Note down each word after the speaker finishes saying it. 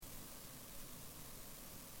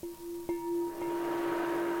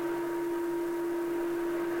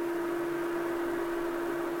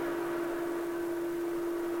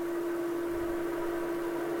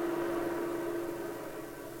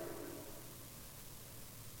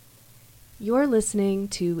You're listening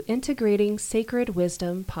to Integrating Sacred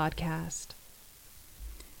Wisdom podcast.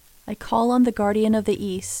 I call on the guardian of the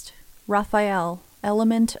East, Raphael,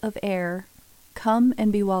 element of air. Come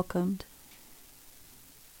and be welcomed.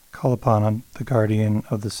 Call upon the guardian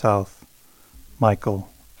of the South, Michael,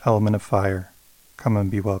 element of fire. Come and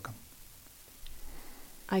be welcome.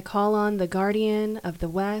 I call on the guardian of the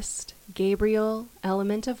West, Gabriel,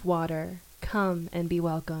 element of water. Come and be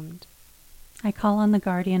welcomed. I call on the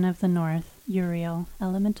guardian of the North, Uriel,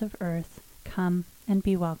 element of earth. Come and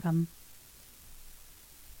be welcome.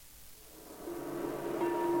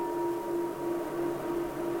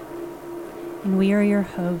 And we are your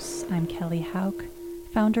hosts. I'm Kelly Hauk,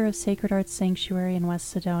 founder of Sacred Arts Sanctuary in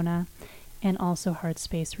West Sedona, and also Heart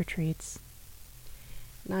Space Retreats.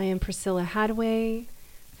 And I am Priscilla Hadway,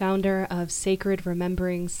 founder of Sacred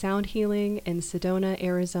Remembering Sound Healing in Sedona,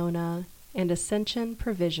 Arizona, and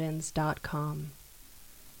AscensionProvisions.com.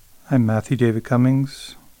 I'm Matthew David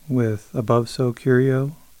Cummings with Above So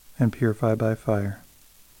Curio and Purify by Fire.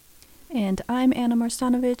 And I'm Anna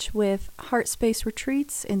Marstanovich with Heart Space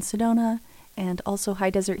Retreats in Sedona and also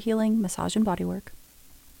High Desert Healing, Massage and Bodywork.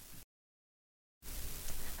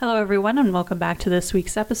 Hello everyone, and welcome back to this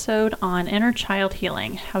week's episode on inner child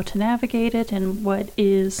healing, how to navigate it, and what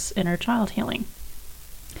is inner child healing.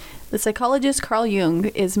 The psychologist Carl Jung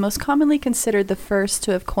is most commonly considered the first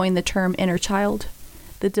to have coined the term inner child.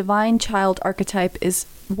 The divine child archetype is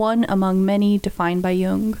one among many defined by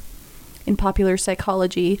Jung. In popular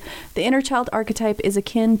psychology, the inner child archetype is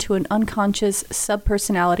akin to an unconscious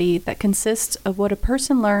subpersonality that consists of what a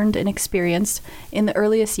person learned and experienced in the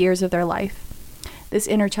earliest years of their life. This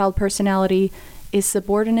inner child personality is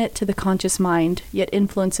subordinate to the conscious mind, yet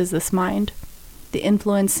influences this mind. The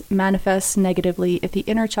influence manifests negatively if the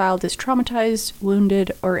inner child is traumatized,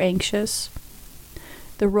 wounded, or anxious.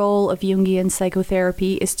 The role of Jungian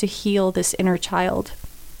psychotherapy is to heal this inner child.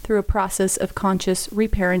 Through a process of conscious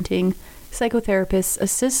reparenting, psychotherapists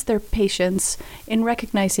assist their patients in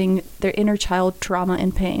recognizing their inner child trauma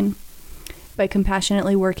and pain. By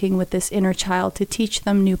compassionately working with this inner child to teach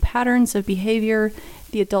them new patterns of behavior,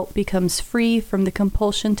 the adult becomes free from the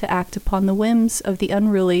compulsion to act upon the whims of the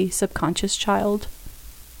unruly subconscious child.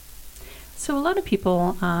 So a lot of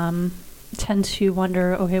people tend to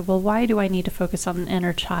wonder, okay, well, why do I need to focus on the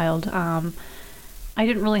inner child? I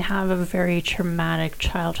didn't really have a very traumatic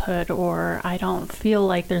childhood, or I don't feel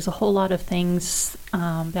like there's a whole lot of things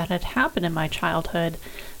that had happened in my childhood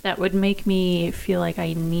that would make me feel like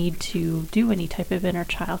I need to do any type of inner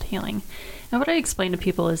child healing. And what I explain to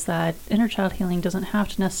people is that inner child healing doesn't have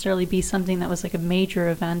to necessarily be something that was like a major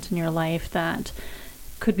event in your life that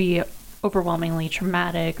could be overwhelmingly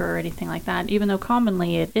traumatic or anything like that. Even though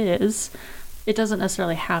commonly it is, it doesn't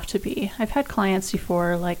necessarily have to be. I've had clients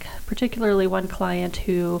before, like particularly one client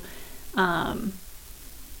who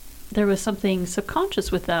there was something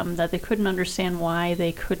subconscious with them that they couldn't understand why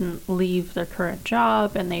they couldn't leave their current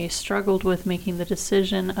job, and they struggled with making the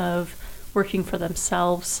decision of working for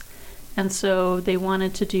themselves. And so they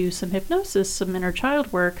wanted to do some hypnosis, some inner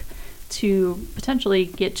child work to potentially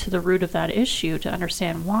get to the root of that issue, to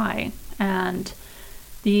understand why. And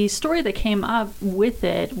the story that came up with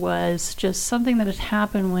it was just something that had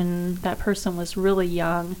happened when that person was really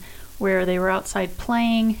young, where they were outside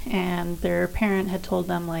playing and their parent had told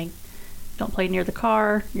them, like, don't play near the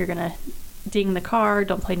car, you're gonna ding the car,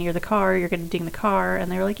 don't play near the car, you're gonna ding the car.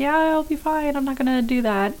 And they were like, yeah, I'll be fine, I'm not gonna do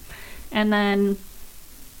that. And then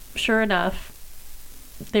sure enough,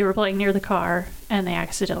 they were playing near the car and they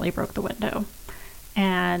accidentally broke the window.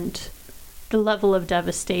 And the level of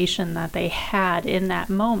devastation that they had in that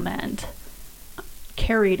moment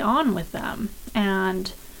carried on with them. And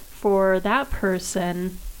for that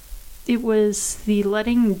person, it was the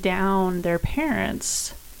letting down their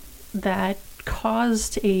parents that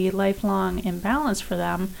caused a lifelong imbalance for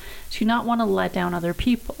them to not want to let down other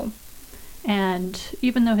people. And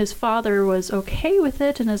even though his father was okay with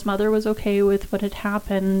it and his mother was okay with what had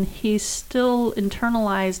happened, he still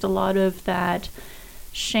internalized a lot of that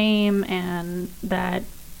shame and that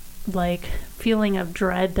like feeling of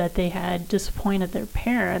dread that they had disappointed their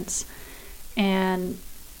parents. And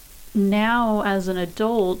now as an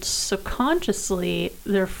adult, subconsciously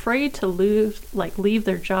they're afraid to leave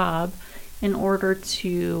their job in order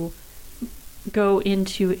to go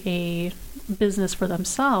into a business for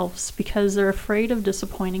themselves, because they're afraid of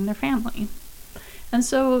disappointing their family. And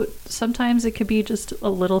so sometimes it could be just a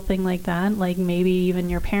little thing like that, like maybe even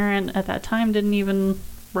your parent at that time didn't even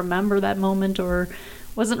remember that moment, or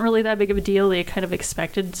wasn't really that big of a deal. They kind of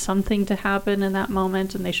expected something to happen in that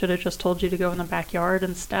moment and they should have just told you to go in the backyard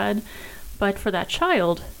instead. But for that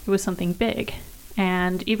child, it was something big.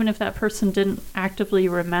 And even if that person didn't actively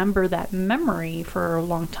remember that memory for a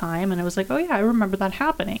long time, and it was like, oh yeah, I remember that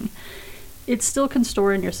happening, it still can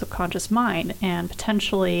store in your subconscious mind and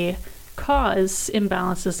potentially cause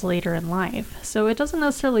imbalances later in life. So it doesn't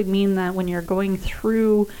necessarily mean that when you're going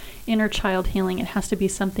through inner child healing, it has to be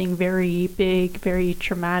something very big, very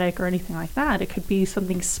traumatic or anything like that. It could be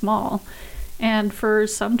something small. And for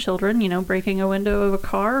some children, breaking a window of a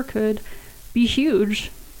car could be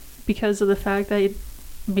huge because of the fact that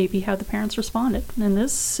maybe how the parents responded. In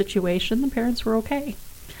this situation, the parents were okay.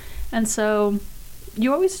 And so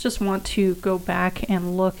you always just want to go back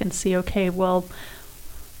and look and see, okay, well,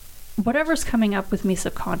 whatever's coming up with me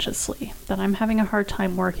subconsciously that I'm having a hard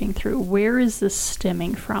time working through, where is this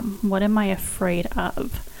stemming from? What am I afraid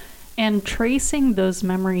of? And tracing those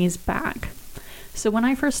memories back. So when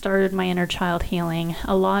I first started my inner child healing,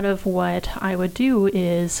 a lot of what I would do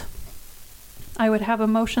is I would have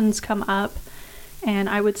emotions come up and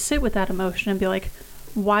I would sit with that emotion and be like,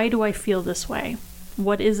 why do I feel this way?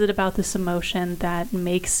 What is it about this emotion that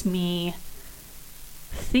makes me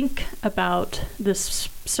think about this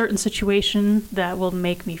certain situation that will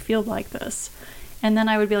make me feel like this? And then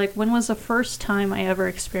I would be like, when was the first time I ever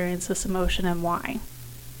experienced this emotion and why?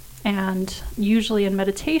 And usually in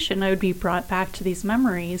meditation, I would be brought back to these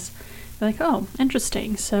memories, be like, oh,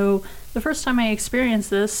 interesting. So the first time I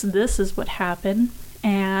experienced this is what happened.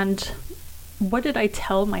 And what did I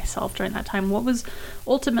tell myself during that time? What was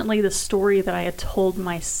ultimately the story that I had told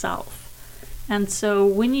myself? And so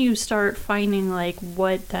when you start finding like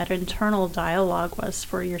what that internal dialogue was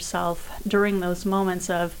for yourself during those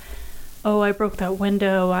moments of, oh, I broke that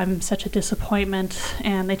window, I'm such a disappointment,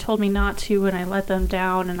 and they told me not to, and I let them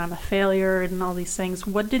down, and I'm a failure, and all these things.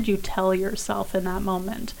 What did you tell yourself in that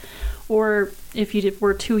moment? Or if you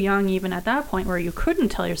were too young even at that point where you couldn't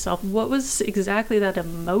tell yourself, what was exactly that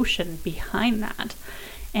emotion behind that?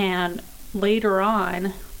 And later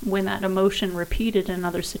on, when that emotion repeated in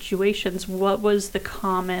other situations, what was the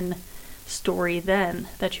common story then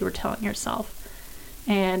that you were telling yourself?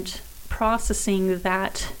 And processing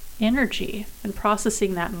that energy and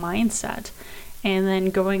processing that mindset and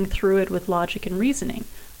then going through it with logic and reasoning.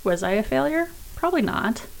 Was I a failure? Probably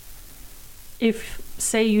not. If,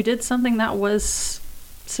 say, you did something that was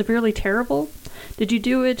severely terrible, did you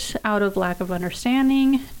do it out of lack of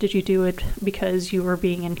understanding? Did you do it because you were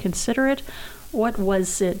being inconsiderate? What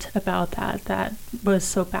was it about that was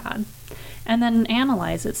so bad? And then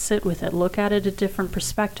analyze it, sit with it, look at it at different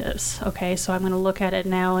perspectives. Okay, so I'm going to look at it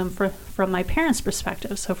now from my parents'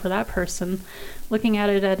 perspective. So for that person, looking at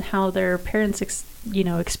it at how their parents,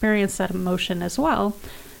 experienced that emotion as well,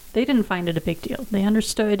 they didn't find it a big deal. They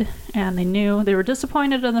understood and they knew. They were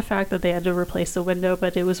disappointed in the fact that they had to replace the window,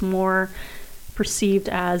 but it was more perceived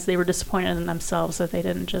as they were disappointed in themselves that they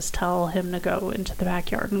didn't just tell him to go into the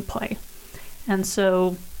backyard and play. And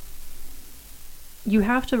so you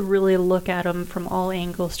have to really look at them from all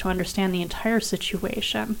angles to understand the entire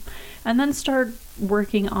situation, and then start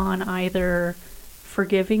working on either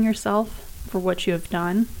forgiving yourself for what you have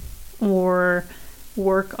done or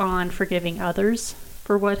work on forgiving others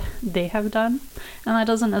for what they have done. And that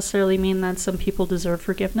doesn't necessarily mean that some people deserve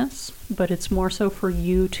forgiveness, but it's more so for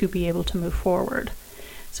you to be able to move forward.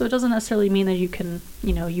 So it doesn't necessarily mean that you can,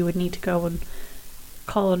 you would need to go and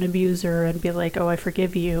call an abuser and be like, oh, I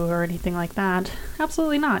forgive you or anything like that.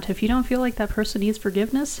 Absolutely not. If you don't feel like that person needs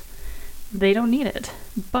forgiveness, they don't need it.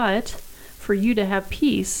 But for you to have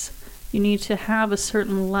peace, you need to have a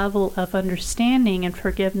certain level of understanding and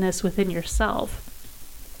forgiveness within yourself,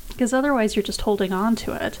 because otherwise you're just holding on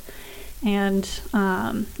to it. And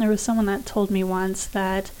there was someone that told me once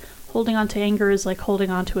that holding on to anger is like holding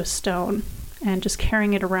on to a stone and just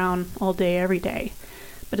carrying it around all day, every day.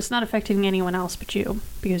 But it's not affecting anyone else but you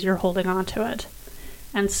because you're holding on to it.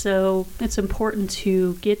 And so it's important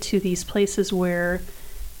to get to these places where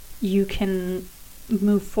you can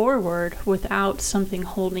move forward without something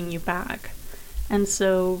holding you back. And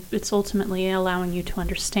so it's ultimately allowing you to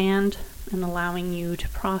understand and allowing you to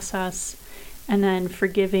process, and then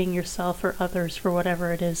forgiving yourself or others for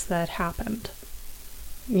whatever it is that happened.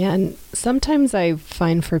 Yeah, and sometimes I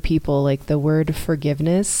find for people, like, the word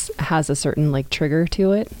forgiveness has a certain, like, trigger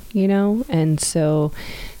to it, And so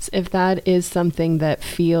if that is something that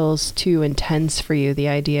feels too intense for you, the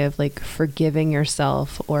idea of, like, forgiving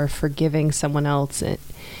yourself or forgiving someone else,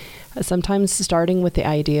 sometimes starting with the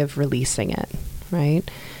idea of releasing it, right?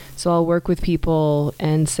 So I'll work with people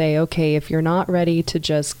and say, okay, if you're not ready to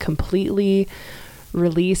just completely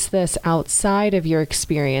release this outside of your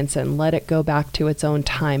experience and let it go back to its own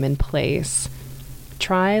time and place,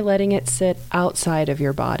 try letting it sit outside of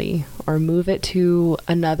your body or move it to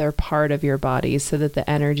another part of your body so that the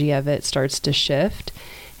energy of it starts to shift.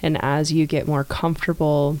 And as you get more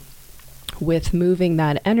comfortable with moving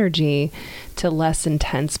that energy to less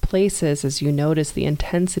intense places, as you notice the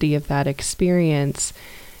intensity of that experience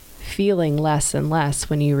feeling less and less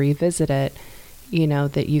when you revisit it, you know,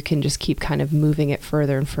 that you can just keep kind of moving it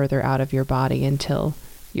further and further out of your body until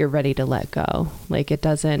you're ready to let go. Like it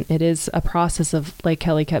is a process of, like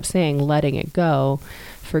Kelly kept saying, letting it go.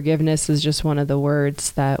 Forgiveness is just one of the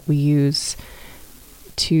words that we use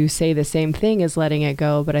to say the same thing as letting it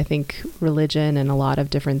go. But I think religion and a lot of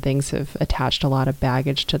different things have attached a lot of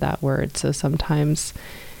baggage to that word. So sometimes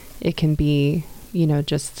it can be, you know,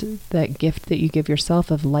 just that gift that you give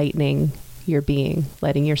yourself of lightening your being,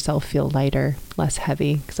 letting yourself feel lighter, less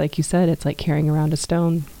heavy. Because like you said, it's like carrying around a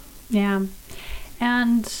stone. Yeah.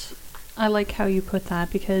 And I like how you put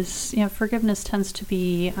that, because, you know, forgiveness tends to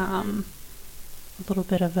be a little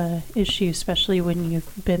bit of a issue, especially when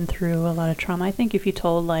you've been through a lot of trauma. I think if you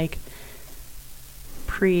told like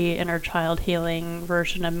pre-inner child healing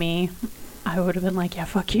version of me, I would have been like, yeah,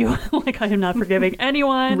 fuck you. Like, I am not forgiving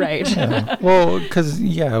anyone. Right. Yeah. Well, because,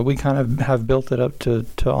 we kind of have built it up to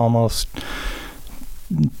almost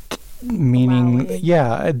meaning,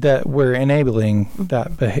 that we're enabling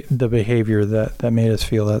that the behavior that made us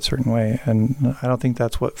feel that certain way. And I don't think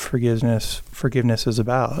that's what forgiveness is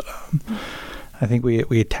about. I think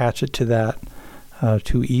we attach it to that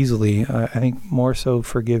too easily. I think more so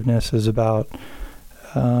forgiveness is about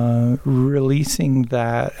releasing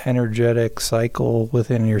that energetic cycle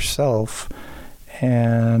within yourself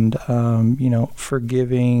and,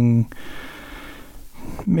 forgiving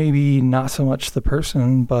maybe not so much the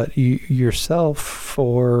person, but yourself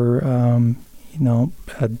for,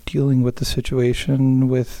 dealing with the situation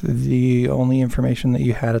with the only information that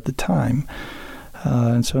you had at the time.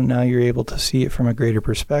 And so now you're able to see it from a greater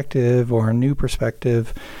perspective or a new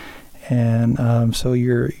perspective. And so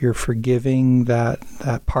you're forgiving that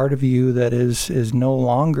part of you that is no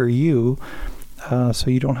longer you, so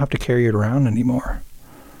you don't have to carry it around anymore.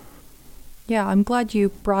 Yeah, I'm glad you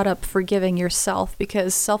brought up forgiving yourself,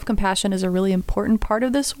 because self-compassion is a really important part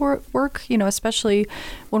of this work, especially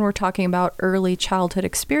when we're talking about early childhood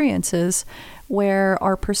experiences where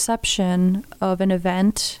our perception of an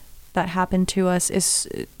event that happened to us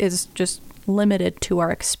is just limited to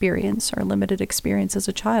our limited experience as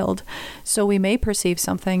a child. So we may perceive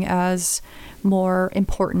something as more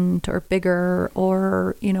important or bigger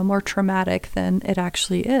or, more traumatic than it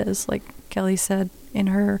actually is. Like Kelly said in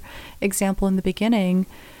her example in the beginning,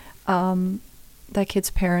 that kid's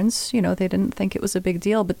parents, they didn't think it was a big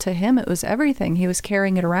deal, but to him it was everything. He was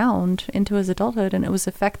carrying it around into his adulthood, and it was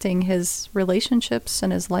affecting his relationships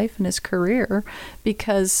and his life and his career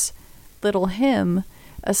because little him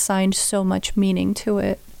assigned so much meaning to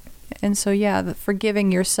it. And so,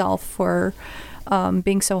 forgiving yourself for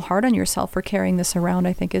being so hard on yourself for carrying this around,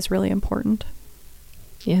 I think, is really important.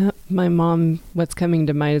 Yeah, my mom, what's coming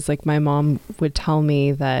to mind is like my mom would tell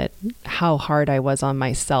me that how hard I was on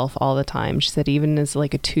myself all the time. She said even as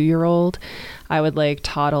like a 2-year-old, I would like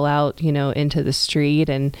toddle out, into the street,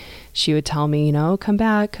 and she would tell me, come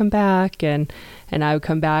back. And I would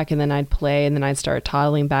come back, and then I'd play, and then I'd start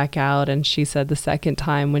toddling back out. And she said the second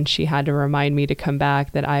time when she had to remind me to come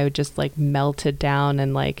back that I would just like melted down.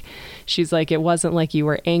 And like, she's like, it wasn't like you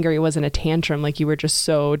were angry. It wasn't a tantrum. Like you were just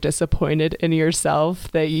so disappointed in yourself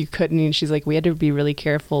that you couldn't. And she's like, we had to be really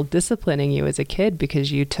careful disciplining you as a kid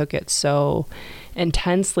because you took it so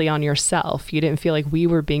intensely on yourself. You didn't feel like we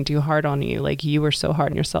were being too hard on you. Like you were so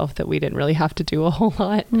hard on yourself that we didn't really have to do a whole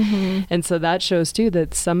lot. Mm-hmm. And so that shows too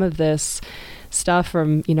that some of this stuff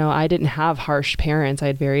from, I didn't have harsh parents. I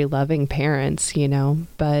had very loving parents,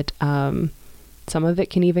 but some of it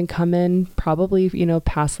can even come in probably,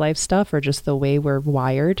 past life stuff or just the way we're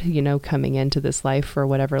wired, coming into this life for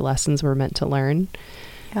whatever lessons we're meant to learn.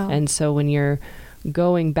 Yeah. And so when you're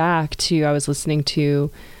going back to, I was listening to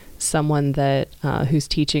someone that whose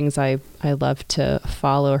teachings I love to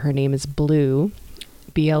follow. Her name is Blue,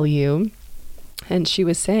 BLU. And she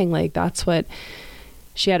was saying like, that's what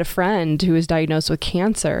she had a friend who was diagnosed with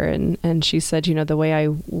cancer. And she said, the way I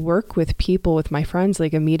work with people, with my friends,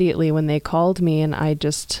 like immediately when they called me and I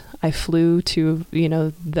flew to,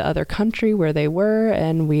 the other country where they were.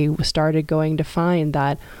 And we started going to find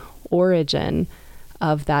that origin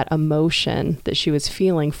of that emotion that she was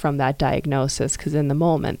feeling from that diagnosis. Because in the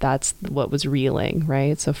moment, that's what was reeling,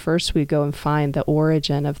 right? So first we go and find the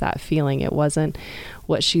origin of that feeling. It wasn't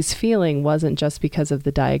what she's feeling wasn't just because of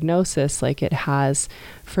the diagnosis, like it has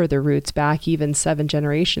further roots back, even 7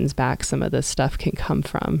 generations back, some of this stuff can come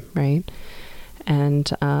from, right?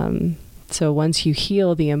 And so once you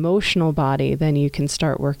heal the emotional body, then you can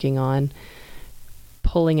start working on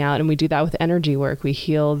pulling out, and we do that with energy work. We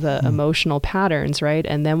heal the emotional patterns, right?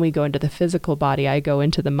 And then we go into the physical body. I go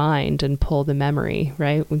into the mind and pull the memory,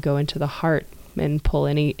 right? We go into the heart and pull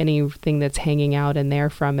anything that's hanging out in there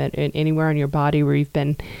from it, and anywhere on your body where you've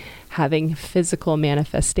been having physical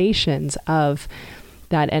manifestations of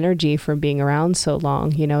that energy from being around so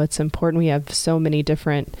long. You know, it's important. We have so many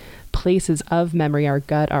different places of memory. Our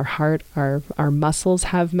gut, our heart, our muscles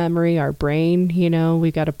have memory, our brain, you know,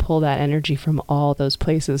 we got to pull that energy from all those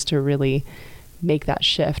places to really make that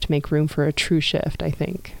shift, make room for a true shift, I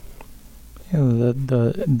think. You know,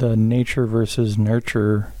 the nature versus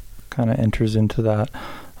nurture kind of enters into that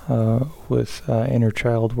with inner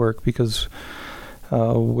child work, because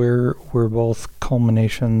we're both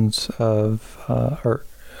culminations of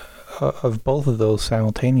both of those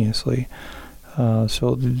simultaneously.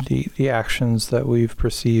 So the actions that we've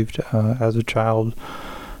perceived as a child,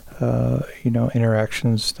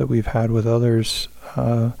 interactions that we've had with others,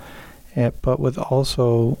 but with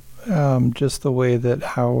also just the way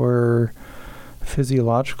that our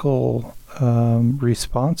physiological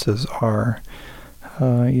responses are.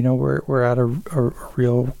 We're at a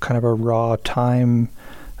real kind of a raw time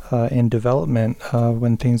in development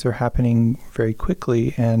when things are happening very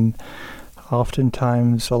quickly, and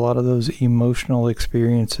oftentimes a lot of those emotional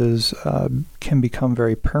experiences can become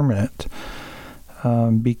very permanent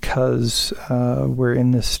because we're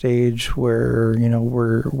in this stage where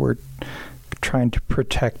we're trying to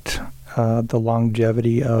protect the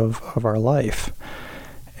longevity of our life.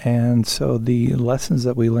 And so the lessons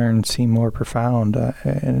that we learn seem more profound,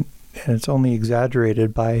 and it's only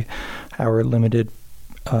exaggerated by our limited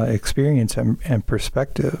experience and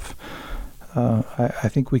perspective. I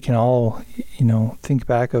think we can all, think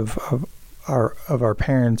back of our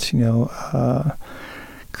parents,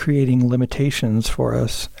 creating limitations for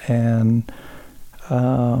us, and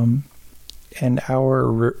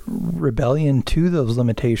our rebellion to those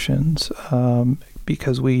limitations,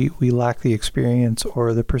 because we lack the experience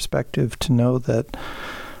or the perspective to know that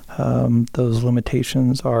those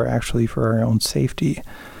limitations are actually for our own safety.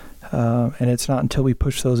 And it's not until we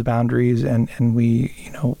push those boundaries and we,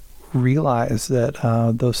 realize that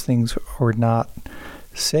those things are not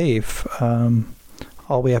safe.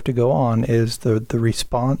 All we have to go on is the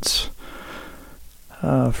response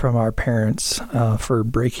from our parents for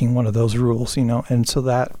breaking one of those rules, and so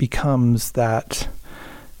that becomes that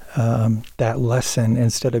lesson,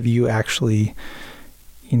 instead of you actually,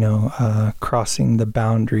 crossing the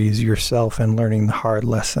boundaries yourself and learning the hard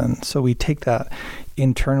lesson. So we take that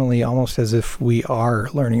internally almost as if we are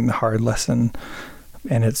learning the hard lesson,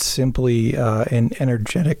 and it's simply an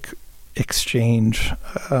energetic exchange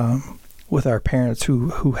with our parents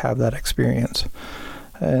who have that experience,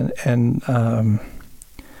 and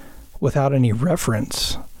without any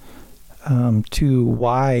reference to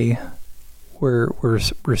why we're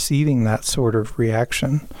receiving that sort of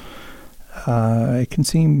reaction. It can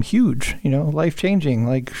seem huge, life-changing,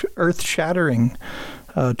 like earth-shattering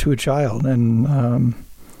to a child, and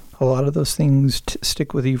a lot of those things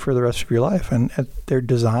stick with you for the rest of your life, and they're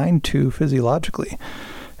designed to physiologically.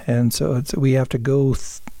 And so we have to go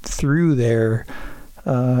through there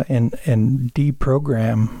and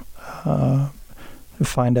deprogram to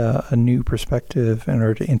find a new perspective in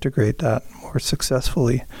order to integrate that more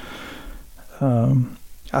successfully.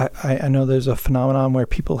 I know there's a phenomenon where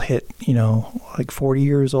people hit, like 40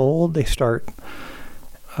 years old, they start,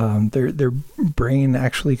 their brain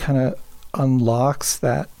actually kind of unlocks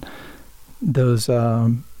those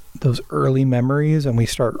early memories, and we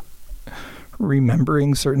start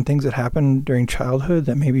remembering certain things that happened during childhood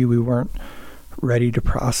that maybe we weren't ready to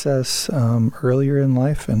process earlier in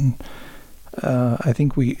life. And I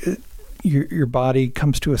think your body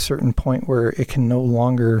comes to a certain point where it can no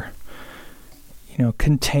longer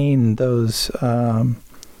contain those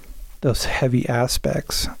heavy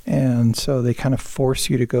aspects, and so they kind of force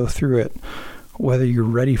you to go through it, whether you're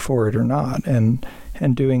ready for it or not. And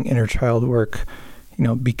doing inner child work,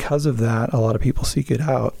 because of that, a lot of people seek it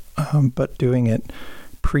out, but doing it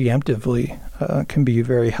preemptively can be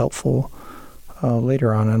very helpful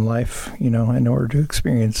later on in life, in order to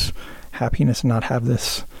experience happiness and not have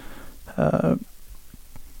this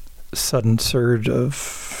sudden surge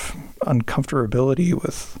of uncomfortability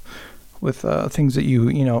with things that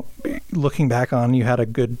you looking back on, you had a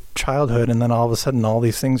good childhood, and then all of a sudden all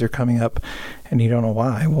these things are coming up and you don't know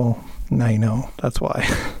why. Well, now you know that's why.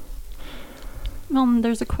 Well,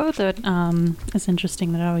 there's a quote that is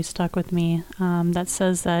interesting that always stuck with me that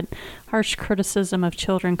says that harsh criticism of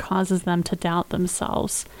children causes them to doubt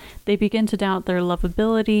themselves. They begin to doubt their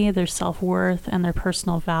lovability, their self-worth, and their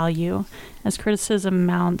personal value. As criticism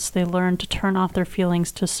mounts, they learn to turn off their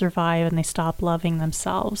feelings to survive, and they stop loving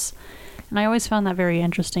themselves. And I always found that very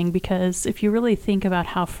interesting because if you really think about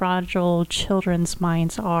how fragile children's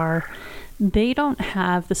minds are, they don't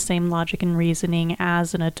have the same logic and reasoning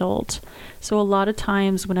as an adult. So a lot of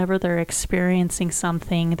times whenever they're experiencing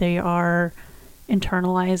something, they are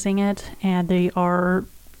internalizing it and they are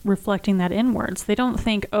reflecting that inwards. They don't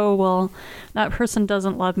think, oh, well, that person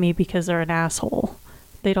doesn't love me because they're an asshole.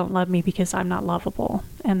 They don't love me because I'm not lovable.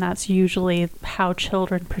 And that's usually how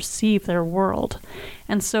children perceive their world.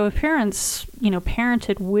 And so if parents,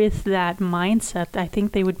 parented with that mindset, I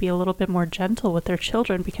think they would be a little bit more gentle with their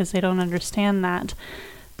children because they don't understand that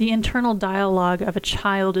the internal dialogue of a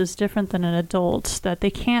child is different than an adult, that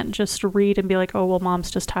they can't just read and be like, oh, well,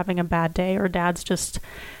 mom's just having a bad day or dad's just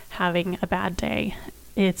having a bad day.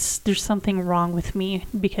 There's something wrong with me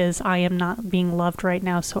because I am not being loved right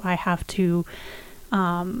now, so I have to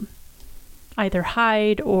either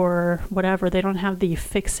hide or whatever. They don't have the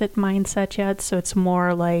fix-it mindset yet, so it's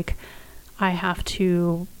more like I have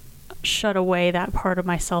to shut away that part of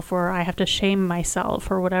myself or I have to shame myself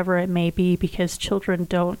or whatever it may be because children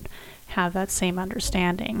don't have that same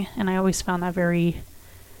understanding. And I always found that very,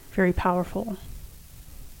 very powerful.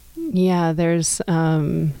 Yeah, there's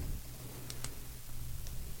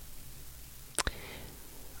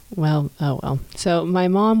So my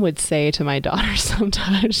mom would say to my daughter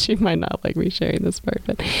sometimes, she might not like me sharing this part,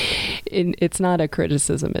 but it's not a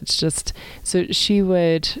criticism. It's just, so she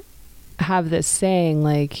would have this saying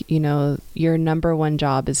like, your number one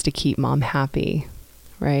job is to keep mom happy.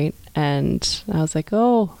 Right. And I was like,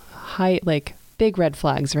 oh, like big red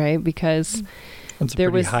flags, right? Because that's a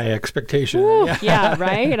pretty high expectation. Yeah,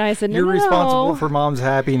 right? And I said, You're responsible for mom's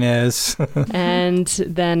happiness. And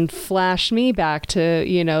then flashed me back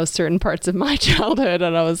to, certain parts of my childhood.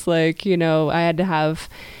 And I was like, I had to have,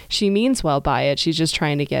 she means well by it. She's just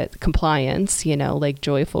trying to get compliance, like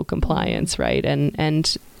joyful compliance, right?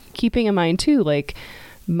 And keeping in mind too, like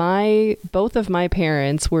both of my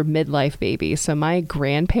parents were midlife babies. So my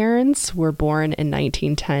grandparents were born in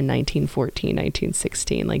 1910, 1914,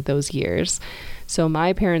 1916, like those years. So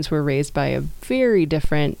my parents were raised by a very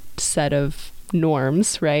different set of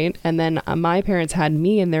norms, right? And then my parents had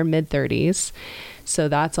me in their mid-30s. So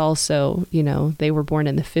that's also, they were born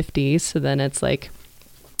in the 50s. So then it's like,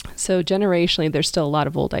 so generationally, there's still a lot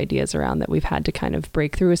of old ideas around that we've had to kind of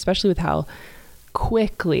break through, especially with how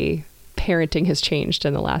quickly parenting has changed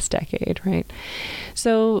in the last decade, right?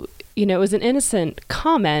 So, it was an innocent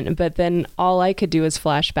comment, but then all I could do is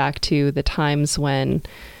flash back to the times when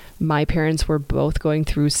my parents were both going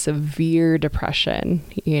through severe depression.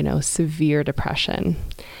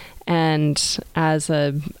 And as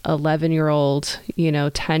a 11-year-old,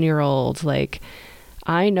 10-year-old, like,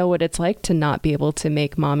 I know what it's like to not be able to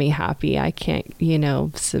make mommy happy. I can't,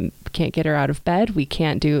 can't get her out of bed. We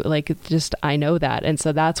can't do I know that. And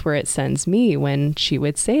so that's where it sends me when she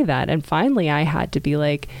would say that. And finally I had to be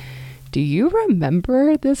like, do you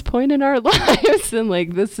remember this point in our lives? And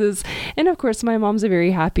and of course my mom's a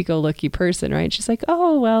very happy-go-lucky person, right? She's like,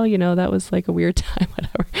 oh, well, that was like a weird time,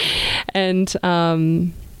 whatever.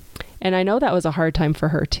 And I know that was a hard time for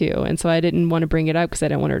her too. And so I didn't want to bring it up because I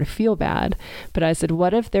didn't want her to feel bad. But I said,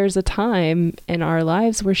 what if there's a time in our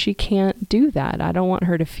lives where she can't do that? I don't want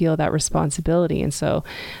her to feel that responsibility. And so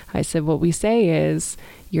I said, what we say is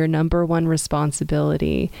your number one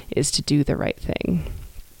responsibility is to do the right thing,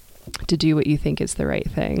 to do what you think is the right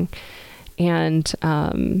thing. And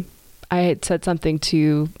I had said something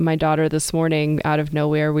to my daughter this morning out of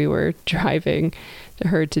nowhere. We were driving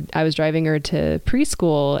I was driving her to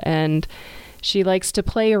preschool, and she likes to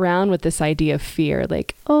play around with this idea of fear.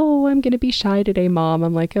 Like, oh, I'm going to be shy today, Mom.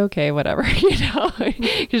 I'm like, okay, whatever,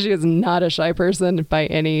 because she is not a shy person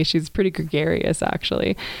she's pretty gregarious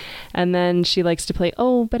actually. And then she likes to play,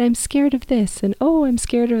 oh, but I'm scared of this. And oh, I'm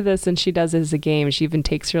scared of this. And she does it as a game. She even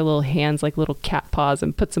takes her little hands, like little cat paws,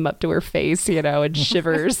 and puts them up to her face, and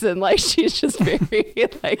shivers. And she's just very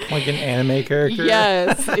like an anime character.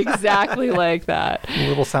 Yes, exactly like that.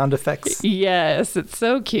 Little sound effects. Yes, it's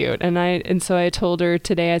so cute. And so I told her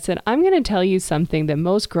today, I said, I'm going to tell you something that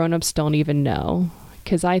most grown-ups don't even know,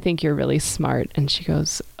 because I think you're really smart. And she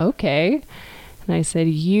goes, okay. And I said,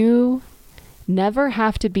 you never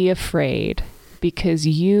have to be afraid because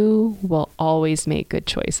you will always make good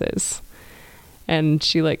choices. And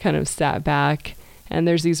she kind of sat back And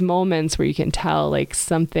there's these moments where you can tell like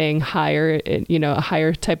something higher, a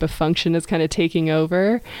higher type of function is kind of taking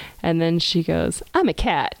over. And then she goes, I'm a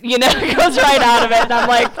cat, it goes right out of it. And I'm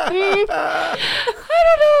like, I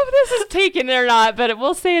don't know if this is taken or not, but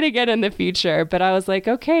we'll say it again in the future. But I was like,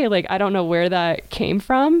 okay, like, I don't know where that came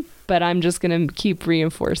from, but I'm just going to keep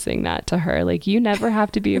reinforcing that to her. Like, you never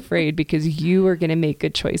have to be afraid because you are going to make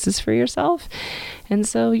good choices for yourself. And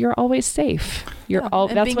so you're always safe.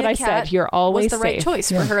 That's what I said. You're always safe. Was the right choice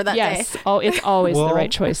for her that day. Yes. Oh, it's always the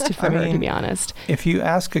right choice for her, to be honest. If you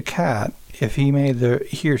ask a cat if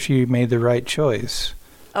he or she made the right choice,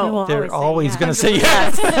 they're always going to say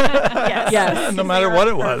yes. Yes. No matter what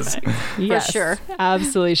it was. Yes, for sure.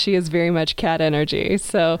 Absolutely. She is very much cat energy.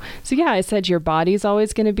 So yeah, I said your body's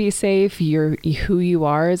always going to be safe. Who you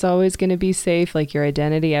are is always going to be safe. Like your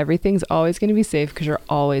identity, everything's always going to be safe because you're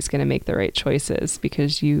always going to make the right choices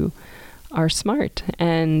because you are smart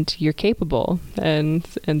and you're capable and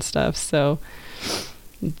stuff. So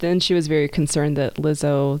then she was very concerned that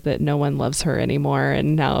no one loves her anymore.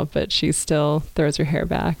 But she still throws her hair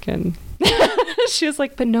back and she was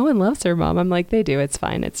like, but no one loves her, Mom. I'm like, they do. It's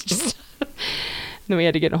fine. It's just, then we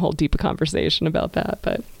had to get in a whole deep conversation about that.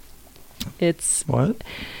 But it's what?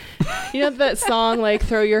 That song, like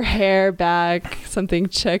throw your hair back, something,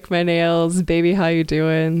 check my nails, baby, how you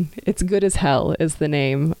doing? It's Good as Hell is the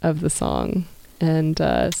name of the song. And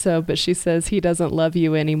but she says he doesn't love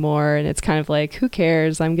you anymore. And it's kind of like, who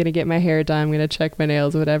cares? I'm going to get my hair done. I'm going to check my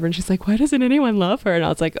nails, whatever. And she's like, why doesn't anyone love her? And I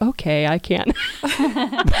was like, okay, I can't.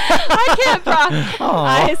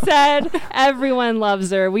 I said, everyone loves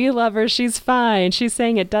her. We love her. She's fine. She's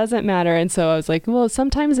saying it doesn't matter. And so I was like, well,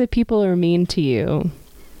 sometimes if people are mean to you,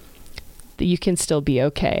 you can still be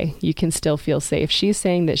okay. You can still feel safe. She's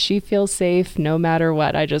saying that she feels safe no matter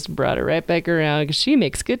what. I just brought her right back around because she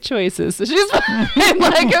makes good choices. So she's like,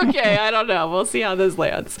 okay, I don't know. We'll see how this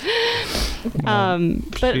lands.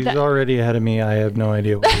 But she's already ahead of me. I have no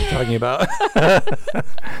idea what you're talking about.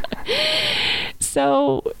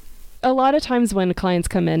 So a lot of times when clients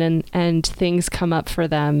come in and things come up for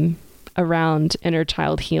them around inner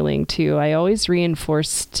child healing too, I always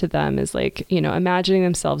reinforce to them is like, imagining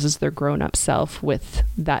themselves as their grown-up self with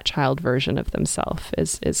that child version of themselves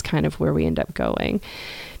is kind of where we end up going,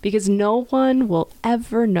 because no one will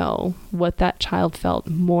ever know what that child felt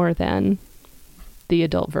more than the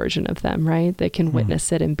adult version of them, right? They can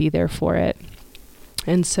witness it and be there for it.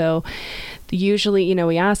 And so usually,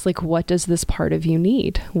 we ask, like, what does this part of you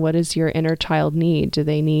need? What does your inner child need? Do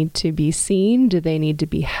they need to be seen? Do they need to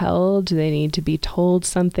be held? Do they need to be told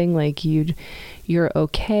something like you're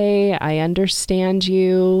okay? I understand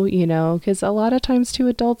you, because a lot of times too,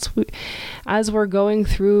 adults, as we're going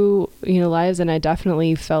through, lives, and I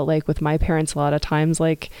definitely felt like with my parents, a lot of times,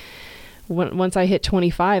 like, once I hit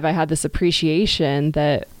 25, I had this appreciation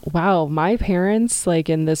that, wow, my parents, like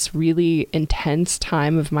in this really intense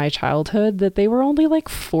time of my childhood, that they were only like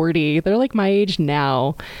 40. They're like my age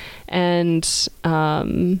now. And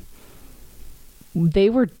they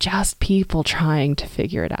were just people trying to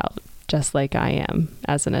figure it out, just like I am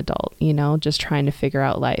as an adult, just trying to figure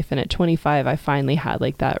out life. And at 25, I finally had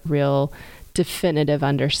like that real definitive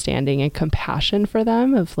understanding and compassion for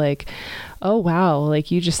them of like, oh wow,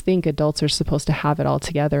 like you just think adults are supposed to have it all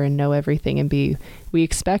together and know everything and we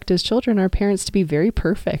expect as children our parents to be very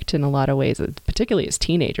perfect in a lot of ways, particularly as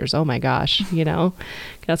teenagers. Oh my gosh,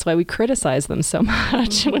 that's why we criticize them so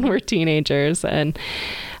much when we're teenagers. And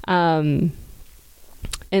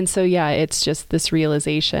so yeah, it's just this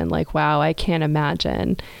realization like, wow, I can't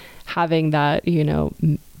imagine having that,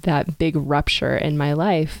 that big rupture in my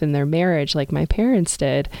life, in their marriage, like my parents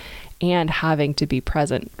did, and having to be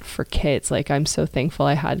present for kids. Like, I'm so thankful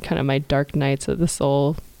I had kind of my dark nights of the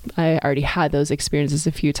soul. I already had those experiences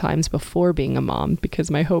a few times before being a mom, because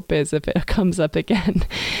my hope is if it comes up again,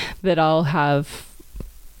 that I'll have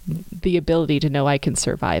the ability to know I can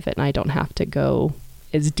survive it and I don't have to go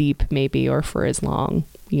as deep maybe or for as long,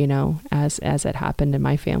 as it happened in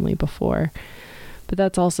my family before. But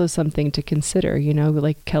that's also something to consider,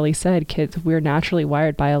 like Kelly said, kids, we're naturally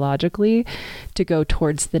wired biologically to go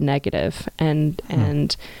towards the negative,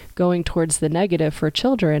 and going towards the negative for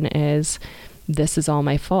children is, this is all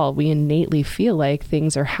my fault. We innately feel like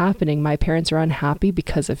things are happening. My parents are unhappy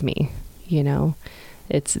because of me,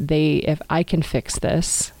 if I can fix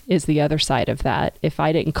this is the other side of that. If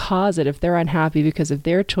I didn't cause it, if they're unhappy because of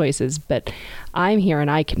their choices, but I'm here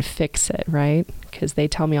and I can fix it, right? Because they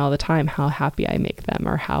tell me all the time how happy I make them,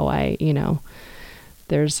 or how I,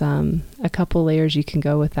 there's a couple layers you can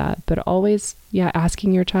go with that. But always,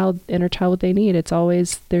 asking your inner child what they need. It's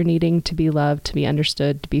always they're needing to be loved, to be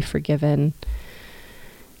understood, to be forgiven,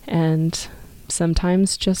 and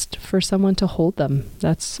sometimes just for someone to hold them.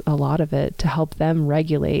 That's a lot of it, to help them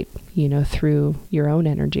regulate, through your own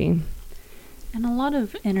energy. And a lot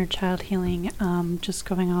of inner child healing, just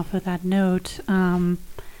going off of that note,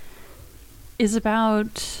 is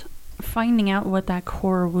about finding out what that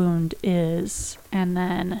core wound is and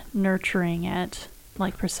then nurturing it,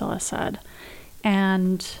 like Priscilla said.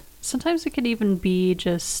 And sometimes it could even be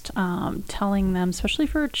just telling them, especially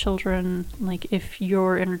for children, like if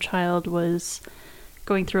your inner child was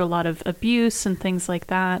going through a lot of abuse and things like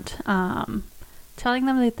that, telling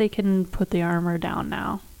them that they can put the armor down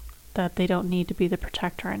now, that they don't need to be the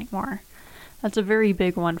protector anymore. That's a very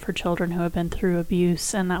big one for children who have been through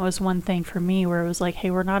abuse. And that was one thing for me where it was like,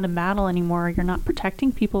 hey, we're not in battle anymore. You're not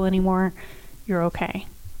protecting people anymore. You're okay.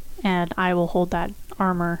 And I will hold that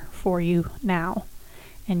armor for you now.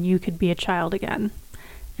 And you could be a child again.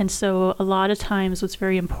 And so a lot of times what's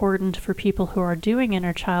very important for people who are doing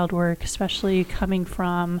inner child work, especially coming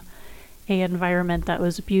from an environment that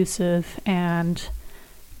was abusive and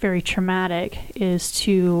very traumatic, is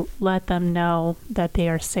to let them know that they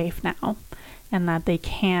are safe now and that they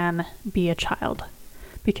can be a child.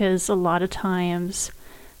 Because a lot of times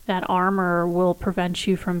that armor will prevent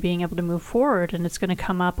you from being able to move forward, and it's going to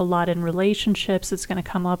come up a lot in relationships, it's going to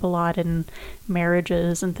come up a lot in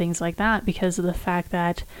marriages and things like that, because of the fact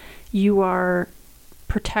that you are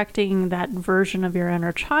protecting that version of your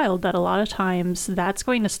inner child, that a lot of times that's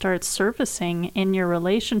going to start surfacing in your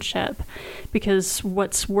relationship. Because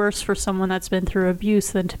what's worse for someone that's been through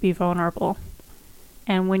abuse than to be vulnerable?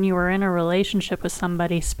 And when you are in a relationship with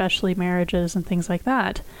somebody, especially marriages and things like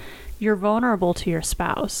that, you're vulnerable to your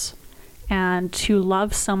spouse. And to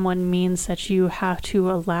love someone means that you have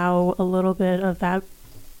to allow a little bit of that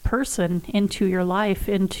person into your life,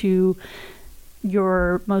 into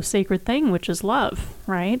your most sacred thing, which is love,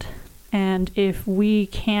 right? And if we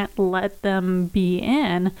can't let them be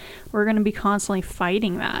in, we're going to be constantly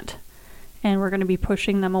fighting that. And we're going to be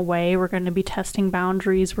pushing them away. We're going to be testing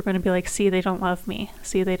boundaries. We're going to be like, see, they don't love me.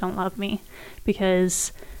 See, they don't love me.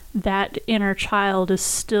 Because that inner child is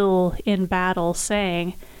still in battle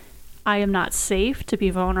saying, I am not safe to be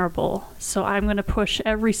vulnerable. So I'm going to push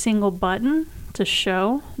every single button to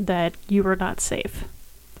show that you are not safe.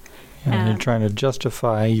 And you're trying to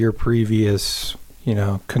justify your previous,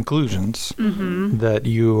 conclusions that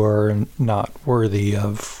you are not worthy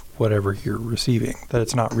of whatever you're receiving, that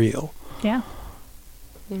it's not real. Yeah.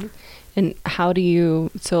 And how do you,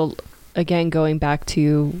 so again, going back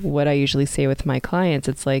to what I usually say with my clients,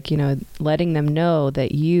 it's like, letting them know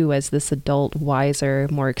that you, as this adult, wiser,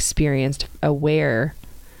 more experienced, aware,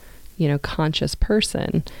 conscious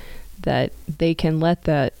person, that they can let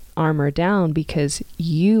that armor down because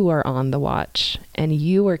you are on the watch and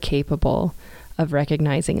you are capable of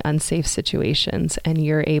recognizing unsafe situations, and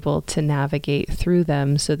you're able to navigate through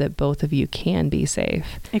them so that both of you can be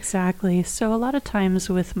safe. Exactly. So a lot of times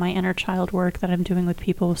with my inner child work that I'm doing with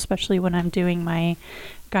people, especially when I'm doing my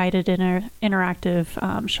guided interactive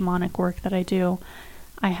shamanic work that I do,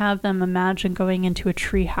 I have them imagine going into a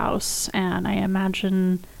tree house, and I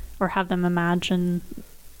imagine, or have them imagine,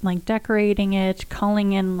 like decorating it,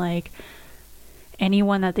 calling in like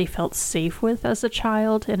anyone that they felt safe with as a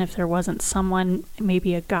child. And if there wasn't someone,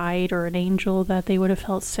 maybe a guide or an angel that they would have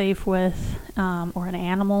felt safe with, or an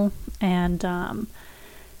animal, and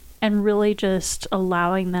really just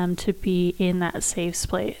allowing them to be in that safe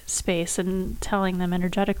space and telling them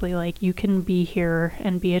energetically, like, you can be here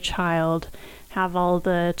and be a child, have all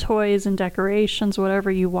the toys and decorations,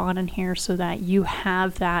 whatever you want in here, so that you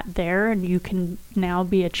have that there and you can now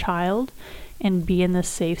be a child and be in this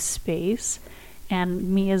safe space.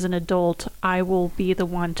 And me as an adult, I will be the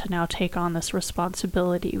one to now take on this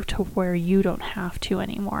responsibility to where you don't have to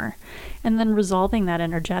anymore. And then resolving that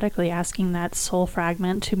energetically, asking that soul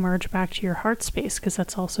fragment to merge back to your heart space, because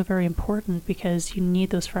that's also very important, because you need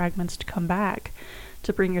those fragments to come back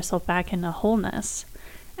to bring yourself back into wholeness.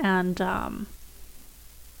 And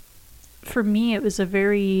for me, it was a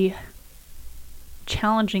very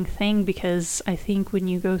challenging thing, because I think when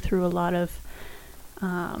you go through a lot of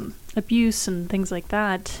abuse and things like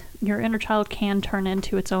that, your inner child can turn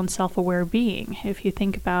into its own self-aware being, if you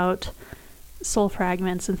think about soul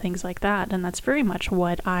fragments and things like that. And that's very much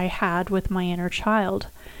what I had with my inner child.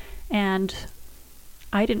 And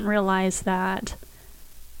I didn't realize that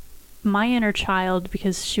my inner child,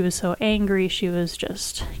 because she was so angry, she was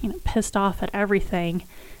just, pissed off at everything.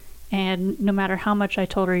 And no matter how much I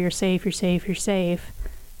told her, you're safe, you're safe, you're safe,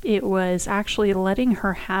 it was actually letting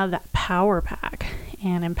her have that power back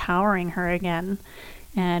and empowering her again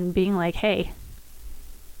and being like, hey,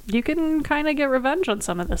 you can kind of get revenge on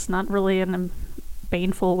some of this, not really in a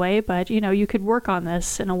painful way, but you could work on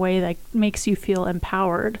this in a way that makes you feel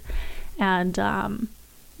empowered. And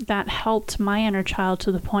that helped my inner child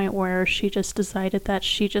to the point where she just decided that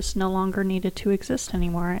she just no longer needed to exist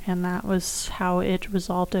anymore. And that was how it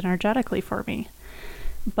resolved energetically for me.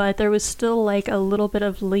 But there was still like a little bit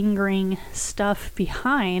of lingering stuff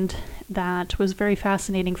behind that was very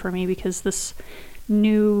fascinating for me, because this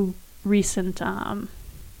new recent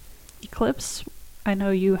eclipse, I know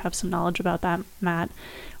you have some knowledge about that, Matt.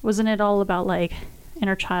 Wasn't it all about like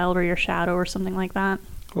inner child or your shadow or something like that?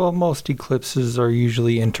 Well, most eclipses are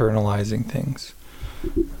usually internalizing things.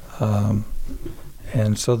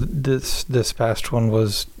 And so this past one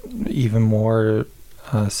was even more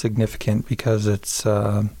significant, because it's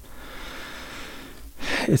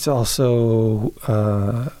also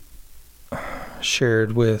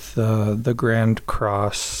shared with the Grand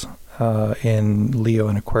Cross in Leo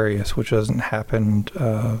and Aquarius, which hasn't happened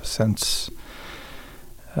since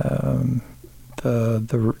the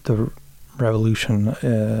revolution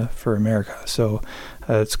for America. So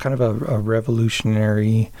it's kind of a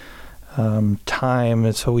revolutionary time,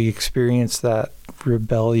 and so we experience that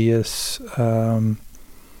rebellious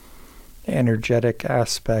energetic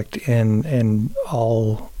aspect in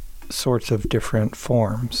all sorts of different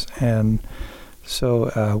forms. And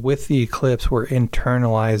so with the eclipse, we're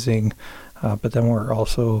internalizing, but then we're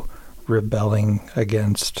also rebelling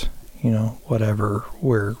against whatever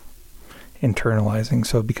we're internalizing.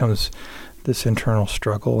 So it becomes this internal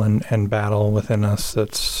struggle and battle within us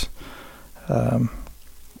that's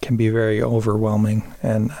can be very overwhelming.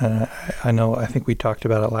 And I think we talked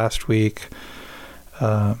about it last week,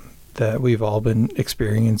 that we've all been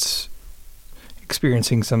experiencing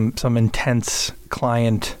some intense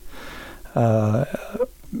client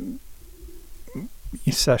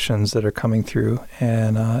sessions that are coming through,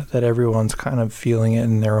 and that everyone's kind of feeling it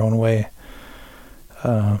in their own way.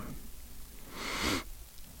 But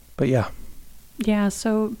yeah,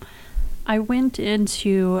 so I went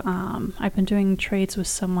into I've been doing trades with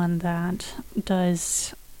someone that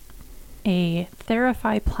does a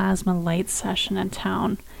Therify plasma light session in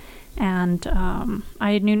town, and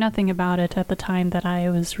I knew nothing about it at the time that I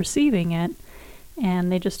was receiving it,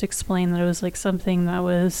 and they just explained that it was like something that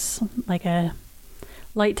was like a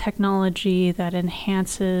light technology that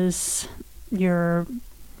enhances your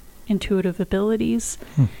intuitive abilities.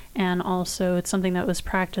 And also it's something that was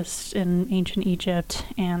practiced in ancient Egypt,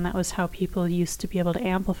 and that was how people used to be able to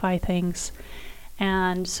amplify things.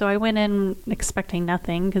 And so I went in expecting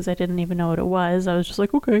nothing, because I didn't even know what it was. I was just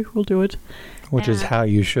like, okay, we'll do it. Which is how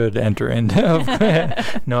you should enter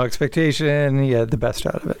into. No expectation, you get the best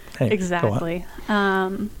out of it. Anyway, exactly.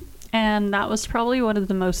 And that was probably one of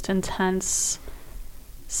the most intense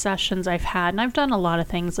sessions I've had. And I've done a lot of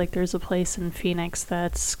things. Like there's a place in Phoenix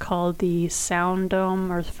that's called the Sound Dome,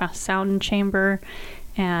 or Sound Chamber,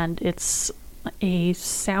 and it's a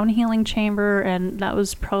sound healing chamber, and that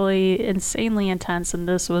was probably insanely intense, and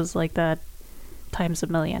this was like that times a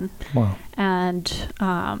million. Wow. And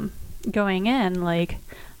going in, like,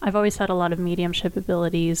 I've always had a lot of mediumship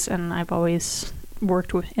abilities, and I've always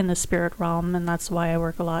worked in the spirit realm, and that's why I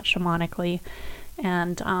work a lot shamanically.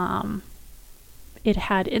 And it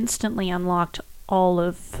had instantly unlocked all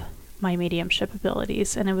of my mediumship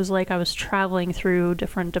abilities, and it was like I was traveling through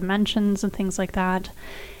different dimensions and things like that.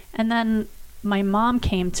 And then my mom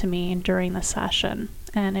came to me during the session,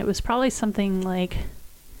 and it was probably something like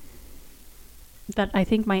that I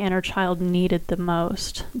think my inner child needed the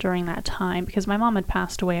most during that time, because my mom had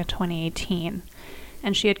passed away in 2018,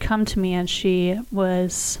 and she had come to me and she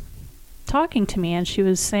was talking to me, and she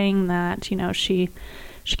was saying that,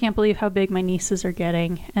 she can't believe how big my nieces are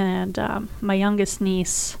getting. And my youngest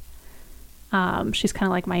niece, she's kind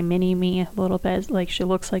of like my mini me a little bit. Like, she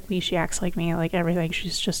looks like me, she acts like me, like everything.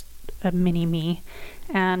 She's just a mini me.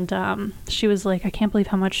 And she was like, I can't believe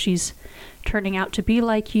how much she's turning out to be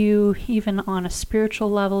like you, even on a spiritual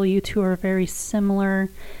level. You two are very similar.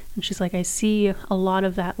 And she's like, I see a lot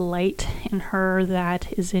of that light in her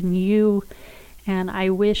that is in you, and I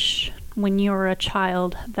wish when you were a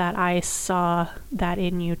child that I saw that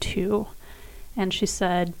in you too. And she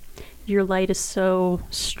said, your light is so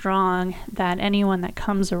strong that anyone that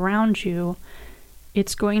comes around you,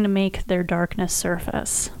 it's going to make their darkness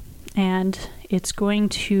surface, and it's going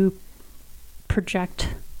to project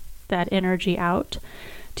that energy out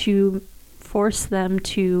to force them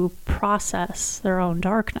to process their own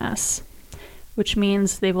darkness, which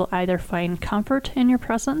means they will either find comfort in your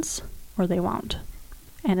presence or they won't.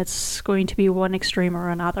 And it's going to be one extreme or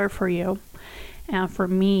another for you. And for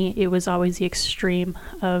me, it was always the extreme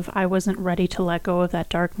of I wasn't ready to let go of that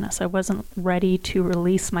darkness. I wasn't ready to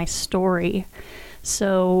release my story.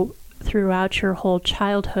 So throughout your whole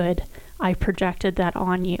childhood, I projected that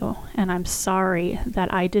on you, and I'm sorry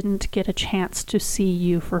that I didn't get a chance to see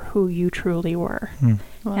you for who you truly were.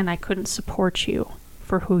 Wow. And I couldn't support you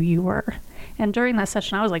for who you were. And during that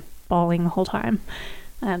session, I was like bawling the whole time.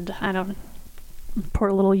 And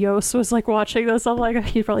poor little Yos was like watching this. I'm like,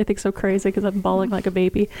 he probably thinks so crazy because I'm bawling like a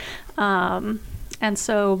baby. And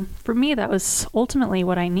so for me, that was ultimately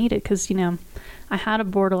what I needed, because, you know, I had a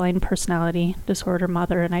borderline personality disorder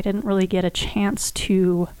mother, and I didn't really get a chance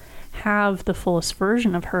to have the fullest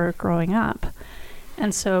version of her growing up.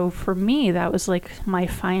 And so for me, that was like my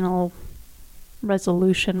final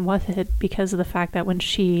resolution with it, because of the fact that when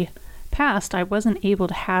she passed, I wasn't able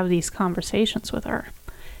to have these conversations with her.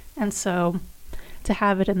 And so to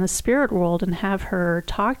have it in the spirit world and have her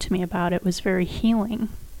talk to me about it was very healing.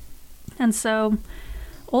 And so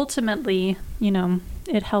ultimately, you know,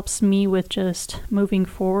 it helps me with just moving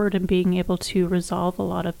forward and being able to resolve a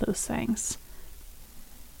lot of those things.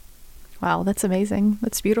 Wow, that's amazing.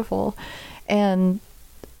 That's beautiful. And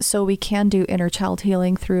so we can do inner child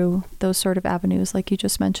healing through those sort of avenues, like you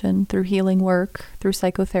just mentioned, through healing work, through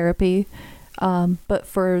psychotherapy. But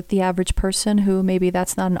for the average person who maybe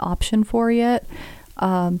that's not an option for yet,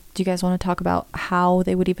 do you guys want to talk about how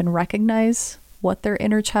they would even recognize what their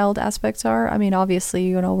inner child aspects are? I mean, obviously,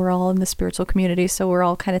 you know, we're all in the spiritual community, so we're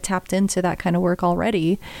all kind of tapped into that kind of work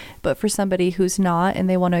already. But for somebody who's not and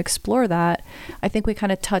they want to explore that, I think we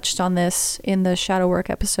kind of touched on this in the shadow work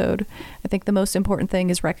episode. I think the most important thing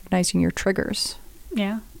is recognizing your triggers.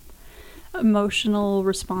 Yeah. Emotional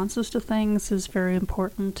responses to things is very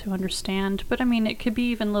important to understand. But I mean, it could be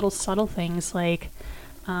even little subtle things like,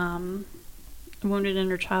 a wounded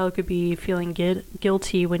inner child could be feeling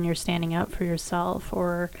guilty when you're standing up for yourself,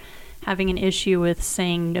 or having an issue with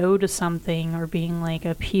saying no to something, or being like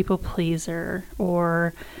a people pleaser,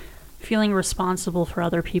 or feeling responsible for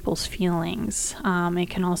other people's feelings. It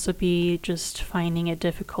can also be just finding it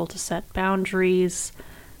difficult to set boundaries,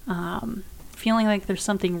 feeling like there's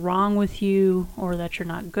something wrong with you, or that you're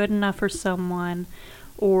not good enough for someone,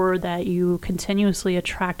 or that you continuously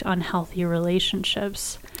attract unhealthy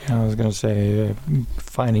relationships. I was going to say,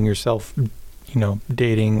 finding yourself, you know,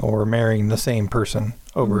 dating or marrying the same person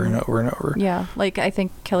over and over and over. Yeah, like I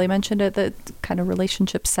think Kelly mentioned it, that kind of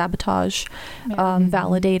relationship sabotage, Yeah.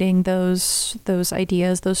 validating those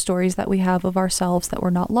ideas, those stories that we have of ourselves that we're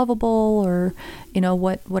not lovable, or, you know,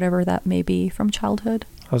 whatever that may be from childhood.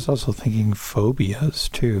 I was also thinking phobias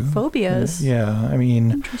too. Phobias? Yeah, I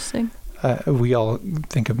mean, Interesting. we all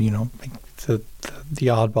think of, you know, like the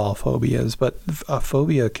oddball phobias, but a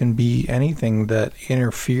phobia can be anything that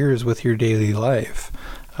interferes with your daily life,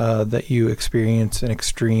 that you experience an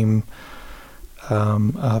extreme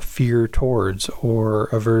fear towards or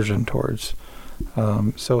aversion towards.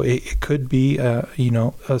 So it could be, you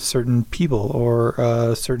know, a certain people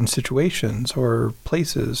or certain situations or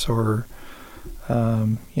places or,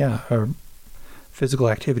 or physical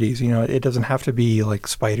activities. You know, it doesn't have to be like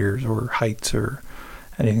spiders or heights or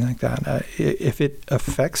anything like that. If it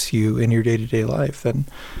affects you in your day-to-day life, then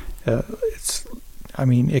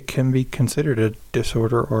it can be considered a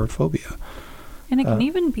disorder or a phobia. And it can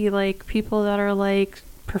even be like people that are like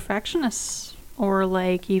perfectionists, or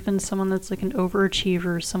like even someone that's like an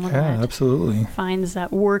overachiever, someone that absolutely finds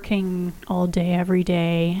that working all day, every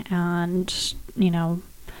day, and, you know,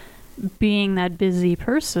 being that busy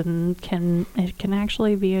person can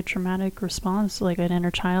actually be a traumatic response, like an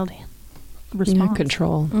inner child response. Yeah,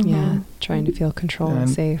 control. Mm-hmm. Yeah, trying to feel control and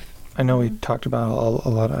safe. I know we talked about a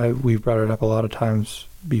lot. We've brought it up a lot of times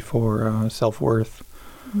before. Self-worth.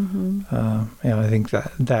 Mm-hmm. I think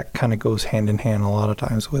that kind of goes hand in hand a lot of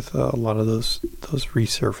times with a lot of those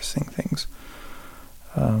resurfacing things,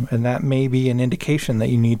 and that may be an indication that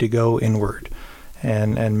you need to go inward,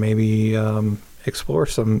 and maybe explore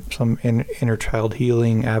some inner child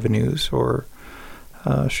healing avenues, or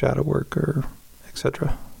shadow work, or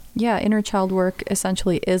etc. Yeah, inner child work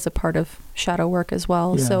essentially is a part of shadow work as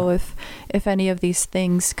well. Yeah. So if any of these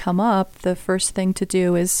things come up, the first thing to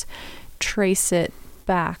do is trace it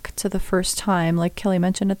back to the first time, like Kelly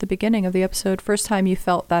mentioned at the beginning of the episode, first time you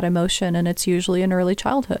felt that emotion, and it's usually in early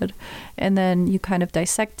childhood. And then you kind of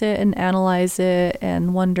dissect it and analyze it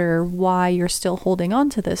and wonder why you're still holding on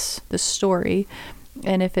to this story,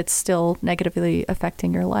 and if it's still negatively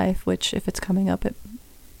affecting your life, which if it's coming up, it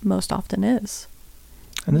most often is.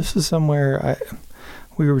 And this is somewhere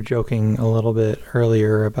we were joking a little bit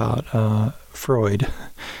earlier about Freud,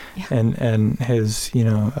 Yeah. and his,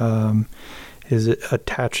 his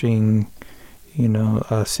attaching,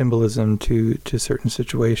 symbolism to certain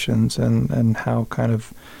situations, and how kind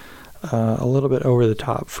of a little bit over the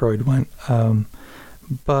top Freud went.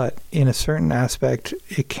 But in a certain aspect,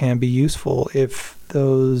 it can be useful if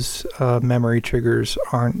those memory triggers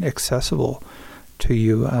aren't accessible to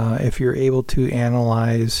you. If you're able to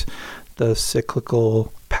analyze the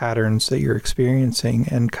cyclical patterns that you're experiencing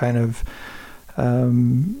and kind of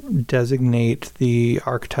designate the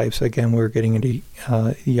archetypes. Again, we're getting into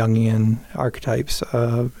Jungian archetypes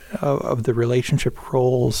of the relationship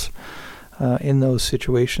roles in those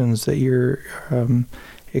situations that you're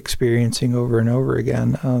experiencing over and over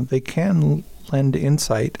again. They can lend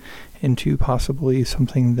insight into possibly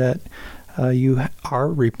something that you are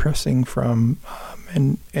repressing from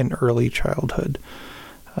in early childhood.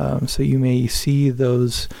 So you may see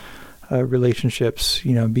those relationships,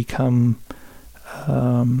 become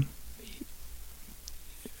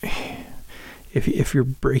if you're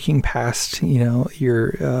breaking past,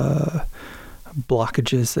 your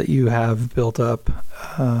blockages that you have built up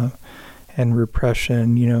and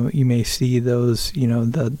repression, you may see those,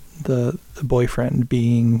 the boyfriend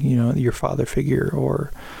being, your father figure,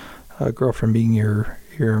 or a girlfriend being your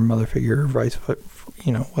mother figure, or vice versa,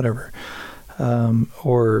 whatever.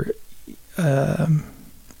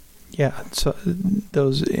 So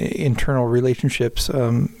those internal relationships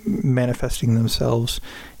manifesting themselves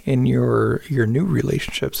in your new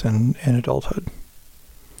relationships and adulthood.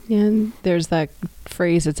 And there's that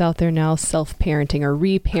phrase that's out there now, self-parenting or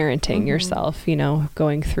reparenting yourself,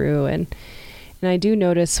 going through. And I do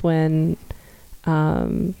notice when,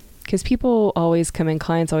 because people always come in,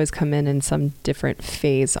 clients always come in some different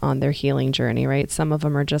phase on their healing journey, right? Some of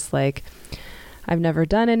them are just like, I've never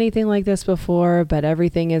done anything like this before, but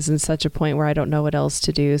everything is in such a point where I don't know what else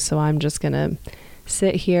to do. So I'm just going to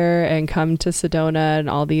sit here and come to Sedona and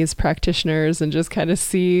all these practitioners and just kind of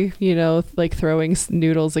see, like throwing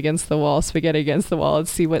noodles against the wall, spaghetti against the wall, and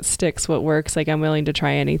see what sticks, what works. Like, I'm willing to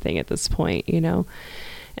try anything at this point, And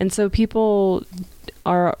so people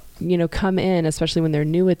are, come in, especially when they're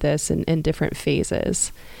new at this, in different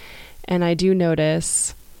phases. And I do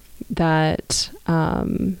notice that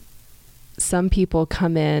some people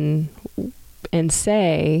come in and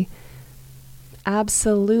say,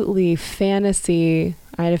 absolutely fantasy.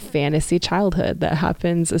 I had a fantasy childhood that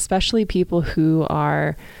happens, especially people who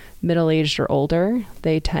are middle-aged or older.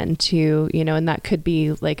 They tend to, and that could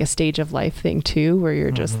be like a stage of life thing too, where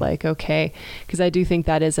you're just like, okay, because I do think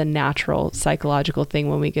that is a natural psychological thing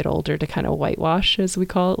when we get older to kind of whitewash, as we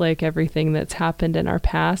call it, like everything that's happened in our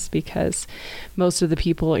past, because most of the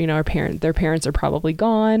people, their parents are probably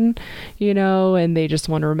gone, and they just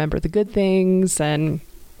want to remember the good things and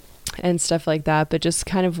stuff like that. But just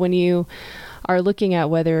kind of when you are looking at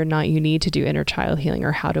whether or not you need to do inner child healing,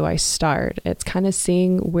 or how do I start, it's kind of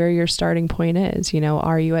seeing where your starting point is.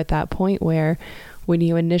 Are you at that point where when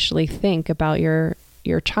you initially think about your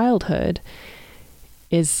childhood,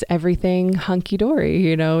 is everything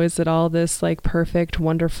hunky-dory? Is it all this like perfect,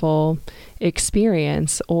 wonderful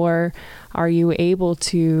experience? Or are you able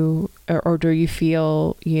to, or do you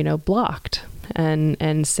feel, blocked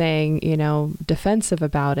and saying, defensive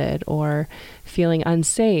about it, or feeling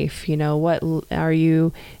unsafe? What are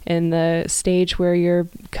you in the stage where you're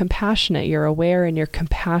compassionate, you're aware, and you're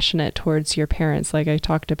compassionate towards your parents? Like I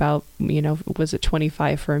talked about, was it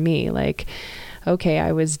 25 for me? Like, okay,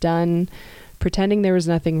 I was done pretending there was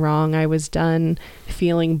nothing wrong. I was done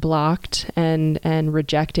feeling blocked and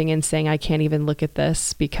rejecting and saying, I can't even look at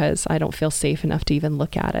this because I don't feel safe enough to even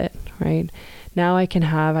look at it, right? Now I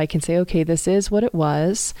can say, okay, this is what it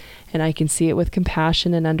was, and I can see it with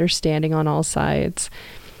compassion and understanding on all sides.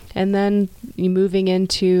 And then moving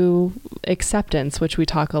into acceptance, which we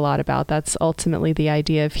talk a lot about. That's ultimately the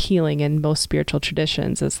idea of healing in most spiritual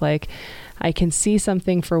traditions. It's like, I can see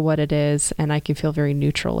something for what it is, and I can feel very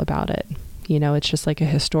neutral about it. It's just like a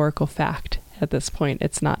historical fact at this point.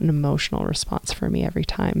 It's not an emotional response for me every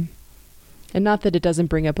time. And not that it doesn't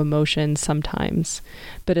bring up emotion sometimes,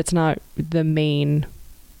 but it's not the main,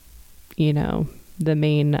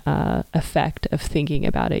 effect of thinking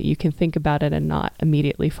about it. You can think about it and not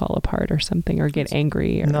immediately fall apart or something, or get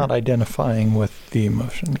angry. Or not identifying with the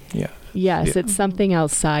emotion. Yeah. Yes, it's something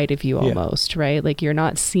outside of you almost, right? Like you're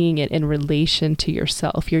not seeing it in relation to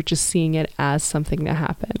yourself. You're just seeing it as something that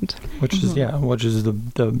happened. Which is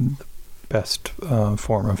the best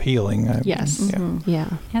form of healing. Yes.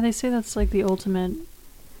 Yeah, they say that's like the ultimate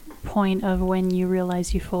point of when you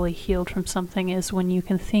realize you fully healed from something, is when you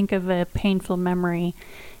can think of a painful memory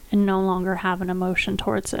and no longer have an emotion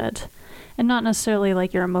towards it. And not necessarily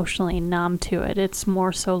like you're emotionally numb to it. It's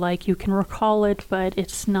more so like you can recall it, but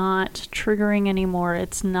it's not triggering anymore.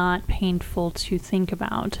 It's not painful to think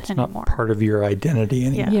about anymore. Not part of your identity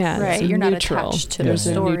anymore. Yeah, Right. it's You're not neutral. attached to There's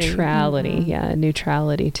the a story. neutrality. Mhm. Yeah, a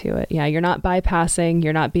neutrality to it. Yeah, you're not bypassing.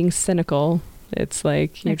 You're not being cynical. It's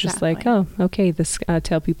like you're just like, oh, okay. This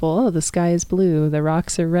tell people, oh, the sky is blue, the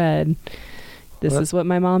rocks are red. This is what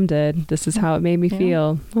my mom did. This is how it made me Yeah.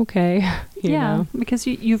 feel. Okay. You know? Because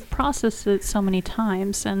you've processed it so many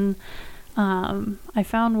times. And I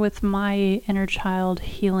found with my inner child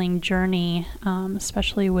healing journey,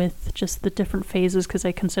 especially with just the different phases, because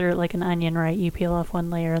I consider it like an onion, right? You peel off one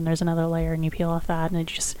layer and there's another layer and you peel off that and it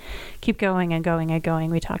just keep going and going and going.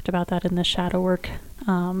 We talked about that in the Shadow Work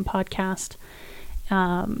podcast.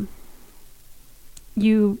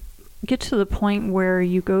 You get to the point where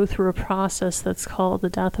you go through a process that's called the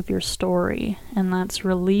death of your story, and that's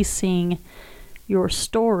releasing your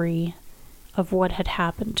story of what had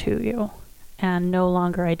happened to you and no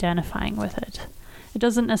longer identifying with it. It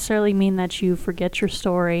doesn't necessarily mean that you forget your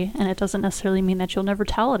story, and it doesn't necessarily mean that you'll never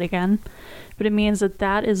tell it again, but it means that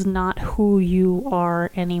that is not who you are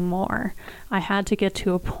anymore. I had to get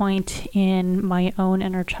to a point in my own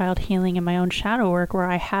inner child healing and my own shadow work where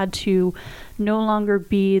I had to no longer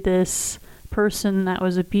be this person that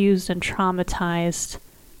was abused and traumatized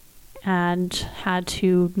and had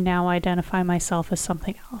to now identify myself as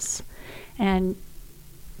something else. And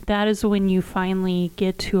that is when you finally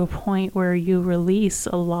get to a point where you release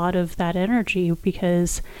a lot of that energy,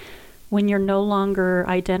 because when you're no longer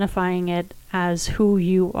identifying it as who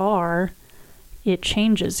you are, it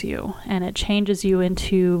changes you, and it changes you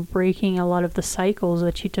into breaking a lot of the cycles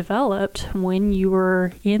that you developed when you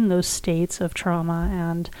were in those states of trauma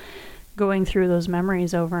and going through those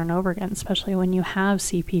memories over and over again, especially when you have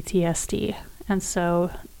CPTSD. And so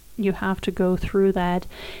you have to go through that.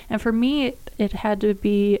 And for me, it had to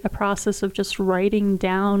be a process of just writing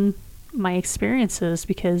down my experiences,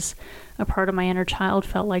 because a part of my inner child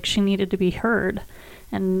felt like she needed to be heard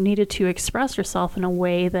and needed to express herself in a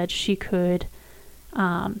way that she could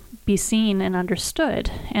be seen and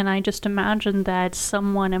understood. And I just imagined that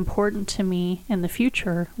someone important to me in the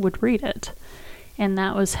future would read it. And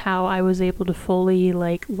that was how I was able to fully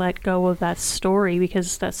let go of that story,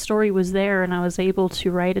 because that story was there and I was able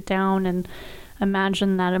to write it down and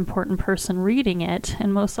imagine that important person reading it.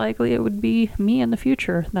 And most likely it would be me in the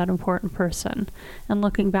future, that important person. And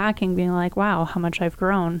looking back and being like, wow, how much I've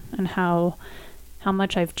grown and how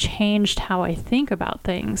much I've changed how I think about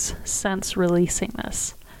things since releasing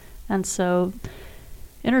this. And so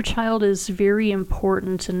inner child is very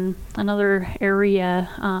important. And another area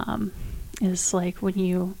is like when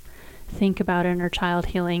you think about inner child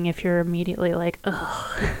healing, if you're immediately like,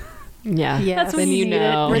 ugh. Yeah. Yes. That's when Then you need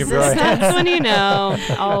know. it. Resistance. That's when you know.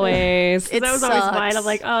 Always. It That was always sucks. mine. I'm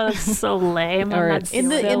like, oh, that's so lame. Or I'm not it's in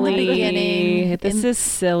the silly. beginning, This is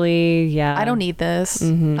silly. Yeah. I don't need this.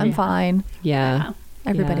 Mhm. I'm Yeah. fine. Yeah.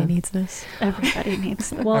 Everybody Yeah. needs this. Everybody needs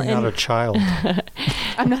this. Well, I'm not a child.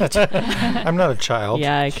 I'm not a I'm not a child.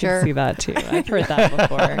 yeah, I can Sure. see that too. I've heard that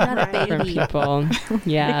before Not a from baby. people.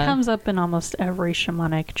 Yeah. It comes up in almost every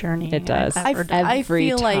shamanic journey. It does. I've ever I done. Every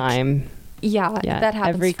feel like- time. Yeah, Yeah, that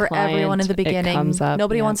happens every for everyone in the client, it beginning. comes up,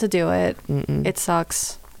 Nobody yeah. wants to do it. Mm-mm. It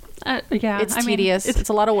sucks. Yeah, It's I mean, tedious. It's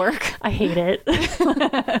a lot of work, I hate it.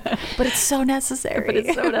 but it's so necessary. But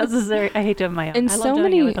it's so necessary. I hate doing my own. And I so love doing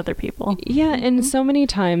many- it with other people. Yeah, and so many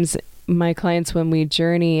times my clients, when we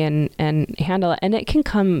journey and handle it, and it can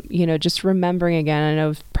come, just remembering again, I know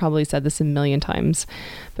I've probably said this a million times,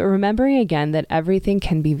 but remembering again that everything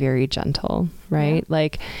can be very gentle, right? Yeah.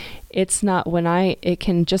 Like, it's not it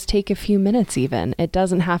can just take a few minutes even. It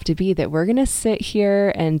doesn't have to be that we're going to sit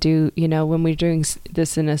here and do, when we're doing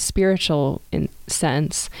this in a spiritual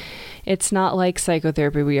sense, it's not like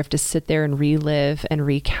psychotherapy where you have to sit there and relive and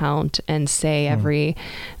recount and say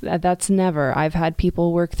that's never. I've had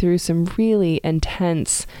people work through some really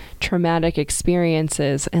intense traumatic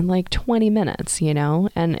experiences in like 20 minutes,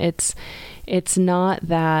 and it's not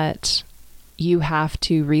that you have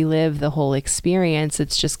to relive the whole experience.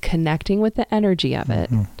 It's just connecting with the energy of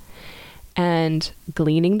it and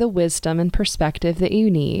gleaning the wisdom and perspective that you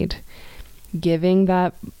need, giving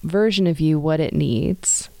that version of you what it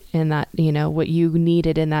needs and that, what you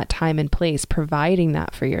needed in that time and place, providing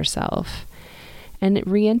that for yourself and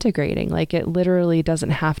reintegrating. Like, it literally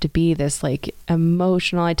doesn't have to be this like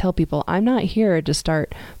emotional. I tell people, I'm not here to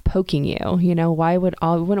start poking you. I wouldn't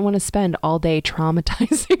want to spend all day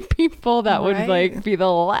traumatizing people. That would like be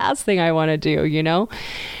the last thing I want to do,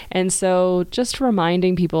 And so just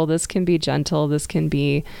reminding people, this can be gentle. This can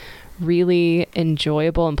be really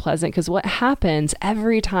enjoyable and pleasant, because what happens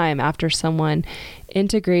every time after someone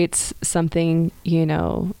integrates something,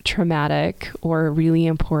 traumatic or really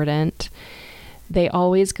important, they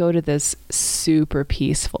always go to this super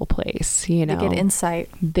peaceful place, They get insight.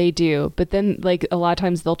 They do. But then like a lot of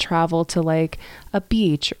times they'll travel to like a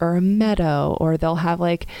beach or a meadow, or they'll have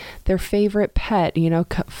like their favorite pet,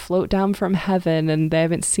 float down from heaven and they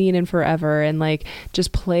haven't seen in forever, and like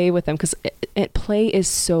just play with them, because play is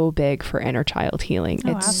so big for inner child healing.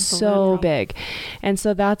 It's absolutely. so big. And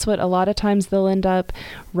so that's what a lot of times they'll end up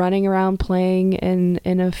running around playing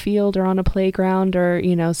in a field or on a playground,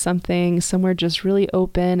 or something somewhere just really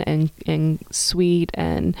open and sweet,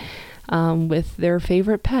 and with their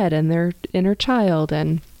favorite pet and their inner child,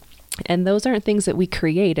 and those aren't things that we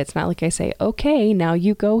create. It's not like I say, okay, now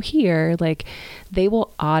you go here. Like they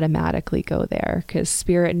will automatically go there, because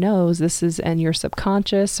spirit knows this is, and your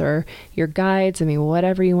subconscious or your guides,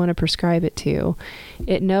 whatever you want to prescribe it to,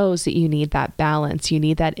 it knows that you need that balance. You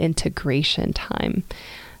need that integration time.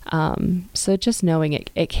 So just knowing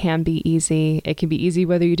it can be easy. It can be easy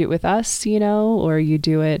whether you do it with us, or you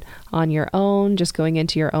do it on your own, just going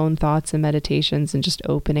into your own thoughts and meditations and just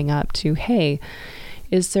opening up to, hey,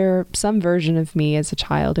 is there some version of me as a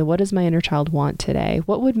child? And what does my inner child want today?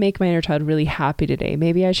 What would make my inner child really happy today?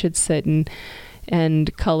 Maybe I should sit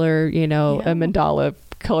and color, a mandala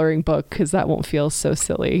coloring book, because that won't feel so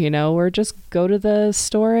silly, or just go to the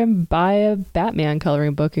store and buy a Batman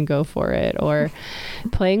coloring book and go for it, or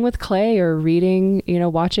playing with clay, or reading,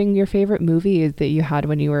 watching your favorite movie that you had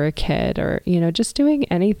when you were a kid, or, just doing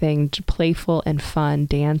anything playful and fun,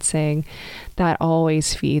 dancing. That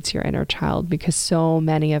always feeds your inner child, because so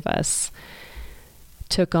many of us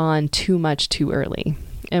took on too much too early.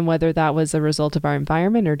 And whether that was a result of our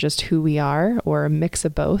environment or just who we are, or a mix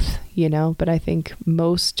of both, but I think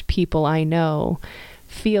most people I know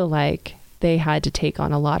feel like they had to take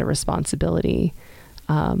on a lot of responsibility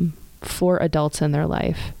for adults in their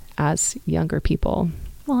life as younger people.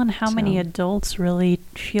 Well, and how many adults really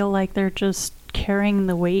feel like they're just carrying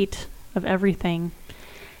the weight of everything?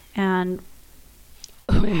 And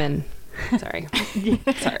women. Sorry.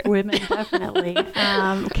 Women, definitely.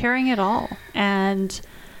 Carrying it all. And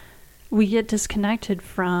we get disconnected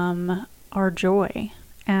from our joy.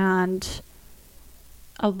 And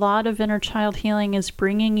a lot of inner child healing is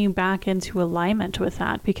bringing you back into alignment with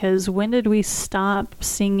that. Because when did we stop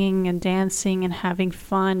singing and dancing and having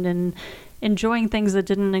fun and enjoying things that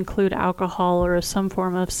didn't include alcohol or some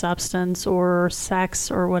form of substance or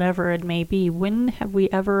sex or whatever it may be? When have we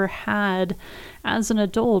ever had, as an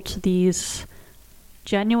adult, these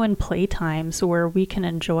genuine playtimes where we can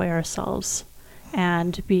enjoy ourselves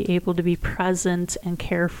and be able to be present and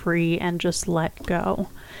carefree and just let go?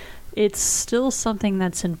 It's still something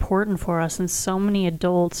that's important for us, and so many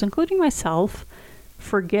adults, including myself,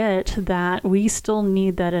 forget that we still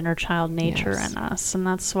need that inner child nature in us. And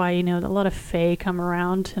that's why, a lot of fae come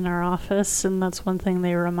around in our office, and that's one thing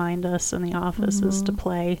they remind us in the office is to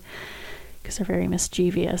play, because they're very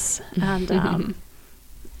mischievous. And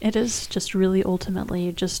it is just really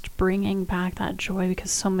ultimately just bringing back that joy, because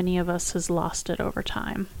so many of us has lost it over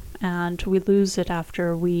time, and we lose it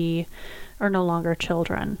after we are no longer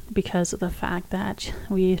children, because of the fact that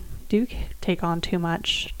we do take on too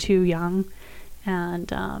much too young.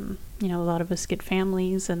 And, a lot of us get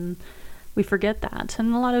families and we forget that.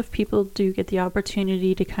 And a lot of people do get the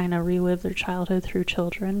opportunity to kind of relive their childhood through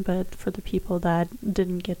children. But for the people that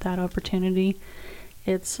didn't get that opportunity,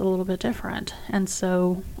 it's a little bit different. And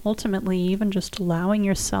so ultimately, even just allowing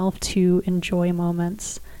yourself to enjoy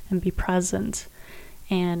moments and be present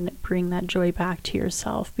and bring that joy back to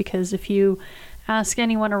yourself. Because if you ask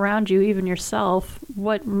anyone around you, even yourself,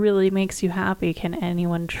 what really makes you happy, can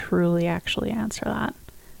anyone truly actually answer that?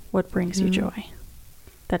 What brings you joy?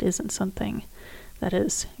 That isn't something that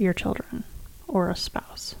is your children or a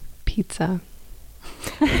spouse. Pizza.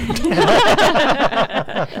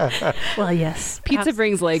 Well, yes. Pizza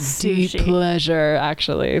brings like deep pleasure,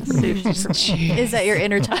 actually. Sushi. Is that your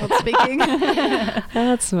inner child speaking?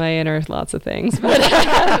 That's my inner lots of things. But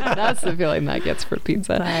that's the feeling that gets for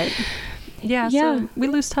pizza. But yeah, so we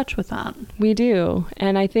lose touch with that. We do.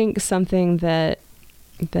 And I think something that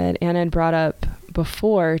Anna had brought up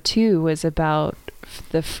before too was about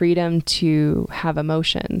the freedom to have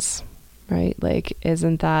emotions, right? Like,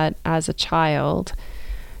 isn't that, as a child,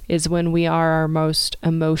 is when we are our most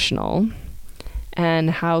emotional, and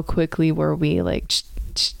how quickly were we like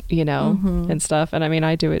and stuff. And I mean,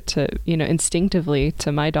 I do it to, instinctively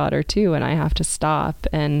to my daughter too. And I have to stop.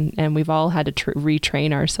 And we've all had to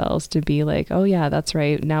retrain ourselves to be like, oh yeah, that's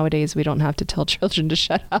right. Nowadays, we don't have to tell children to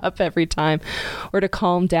shut up every time or to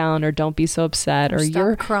calm down or don't be so upset or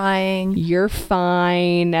stop crying. You're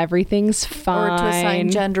fine. Everything's fine. Or to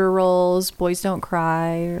assign gender roles. Boys don't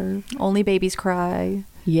cry or only babies cry.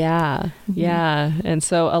 Yeah. Yeah. And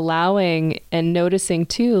so allowing and noticing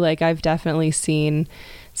too, like I've definitely seen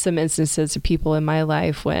some instances of people in my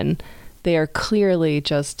life when they are clearly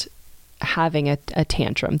just having a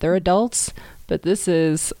tantrum. They're adults, but this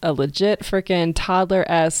is a legit freaking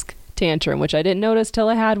toddler-esque tantrum, which I didn't notice till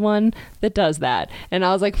I had one that does that. And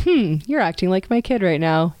I was like, you're acting like my kid right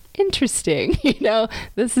now. Interesting.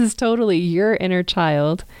 This is totally your inner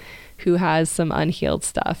child who has some unhealed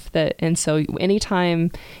stuff and so anytime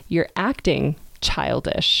you're acting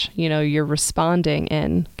childish, you're responding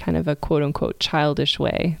in kind of a quote unquote childish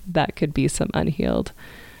way, that could be some unhealed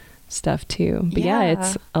stuff too. But yeah,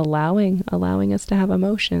 it's allowing us to have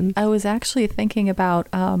emotions. I was actually thinking about,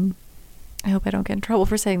 I hope I don't get in trouble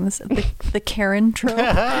for saying this, the Karen trope.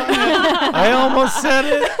 I almost said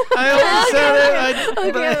it. Okay,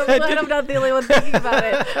 I'm glad I'm not the only one thinking about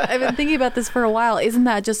it. I've been thinking about this for a while. Isn't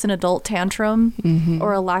that just an adult tantrum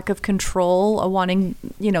or a lack of control, a wanting,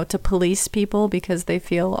 to police people because they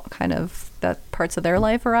feel kind of that parts of their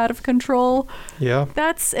life are out of control? Yeah.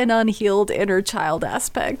 That's an unhealed inner child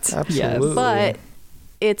aspect. Absolutely. Yes. But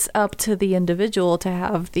it's up to the individual to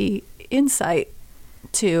have the insight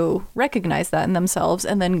to recognize that in themselves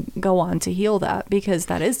and then go on to heal that, because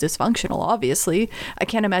that is dysfunctional, obviously. I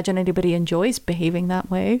can't imagine anybody enjoys behaving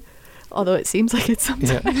that way, although it seems like it's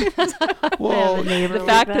sometimes. Yeah. Well, the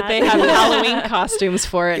fact that they have Halloween costumes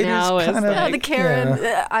for it now is the Karen.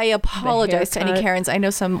 I apologize to any Karens. I know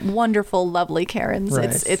some wonderful, lovely Karens.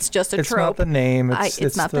 Right. It's just a trope. It's not the name.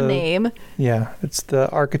 It's not the name. Yeah, it's the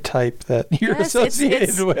archetype that you're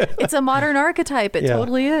associated with. It's a modern archetype. It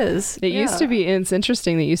totally is. It used to be. It's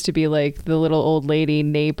interesting. It used to be like the little old lady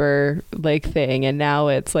neighbor like thing, and now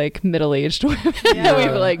it's like middle-aged women. Yeah.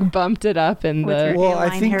 We've like bumped it up in with your I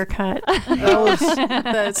think haircut. That was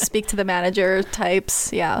the speak to the manager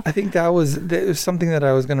types. Yeah. I think that was something that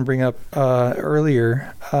I was going to bring up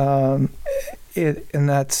earlier. And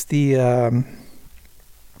that's the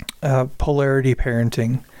polarity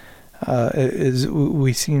parenting. Is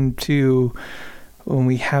we seem to, when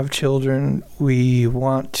we have children, we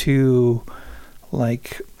want to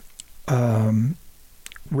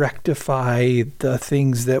rectify the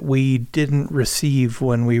things that we didn't receive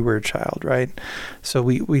when we were a child, right? So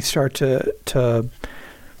we start to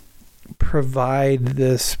provide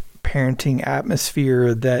this parenting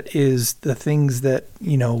atmosphere that is the things that,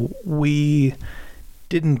 we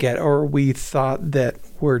didn't get or we thought that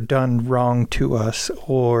were done wrong to us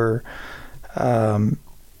or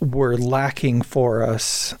were lacking for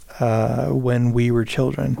us when we were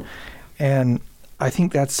children. And I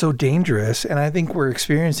think that's so dangerous, and I think we're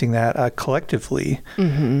experiencing that collectively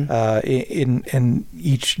in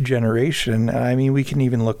each generation. I mean, we can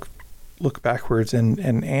even look backwards and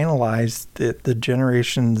analyze the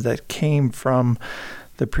generations that came from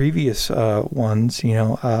the previous ones,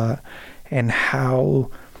 and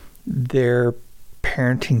how their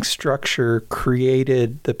parenting structure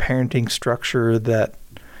created the parenting structure that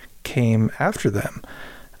came after them.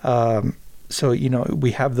 So,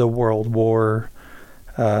 we have the World War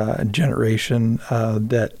generation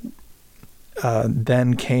that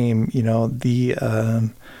then came, the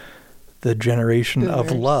generation Boomers.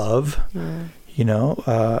 of love,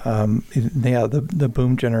 the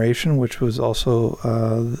boom generation, which was also,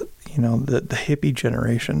 the hippie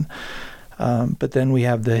generation. But then we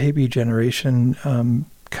have the hippie generation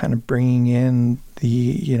kind of bringing in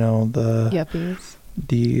the yuppies.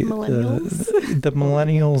 The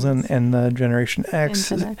millennials and the Generation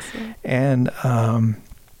X. And Gen X, yeah. And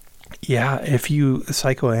if you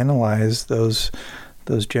psychoanalyze those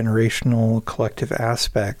generational collective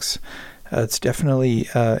aspects, it's definitely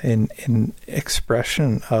an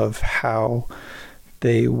expression of how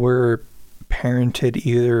they were parented,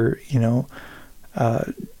 either in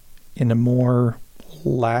a more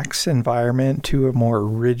lax environment to a more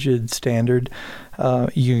rigid standard.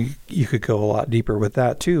 You could go a lot deeper with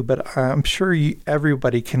that too, but I'm sure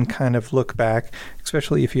everybody can kind of look back,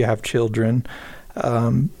 especially if you have children,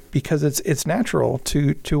 because it's natural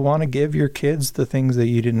to want to give your kids the things that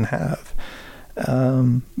you didn't have.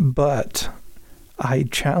 But I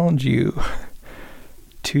challenge you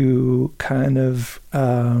to kind of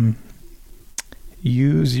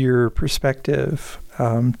use your perspective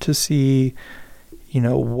to see,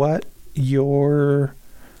 what your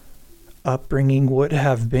upbringing would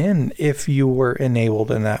have been if you were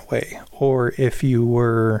enabled in that way, or if you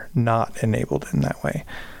were not enabled in that way.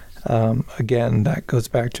 Again, that goes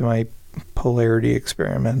back to my polarity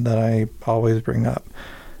experiment that I always bring up,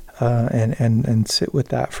 and sit with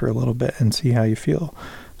that for a little bit and see how you feel.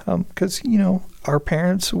 Because, our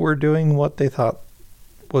parents were doing what they thought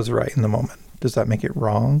was right in the moment. Does that make it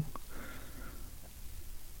wrong?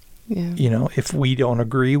 Yeah. If we don't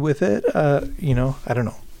agree with it, I don't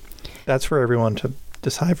know. That's for everyone to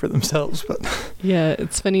decide for themselves. But Yeah,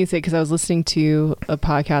 it's funny you say, because I was listening to a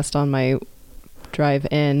podcast on my drive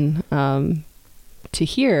in to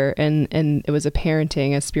here, and it was a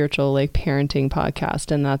spiritual parenting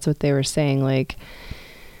podcast, and that's what they were saying.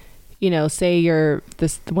 Say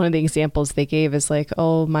one of the examples they gave is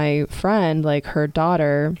my friend, her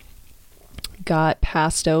daughter got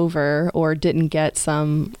passed over or didn't get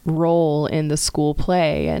some role in the school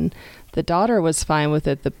play, and the daughter was fine with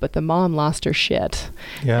it, but the mom lost her shit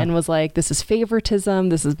and was like, this is favoritism,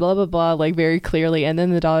 this is blah, blah, blah, very clearly. And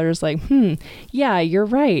then the daughter's like, yeah, you're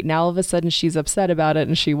right. Now all of a sudden she's upset about it,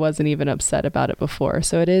 and she wasn't even upset about it before.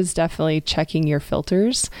 So it is definitely checking your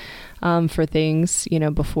filters for things,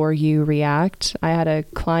 before you react. I had a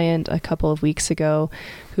client a couple of weeks ago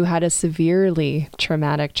who had a severely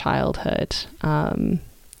traumatic childhood,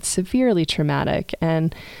 severely traumatic.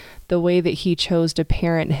 And the way that he chose to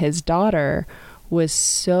parent his daughter was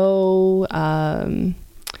so,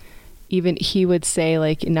 even he would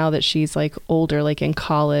say, now that she's older, in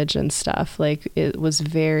college and stuff, it was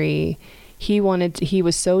very, he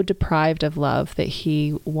was so deprived of love that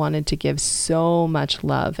he wanted to give so much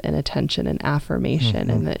love and attention and affirmation.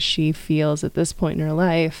 And that she feels at this point in her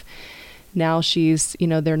life, now she's,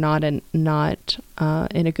 they're not in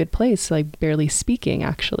a good place, barely speaking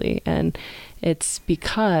actually. And it's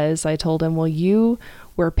because I told him, well, you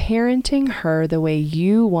were parenting her the way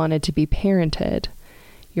you wanted to be parented.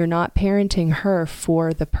 You're not parenting her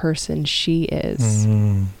for the person she is.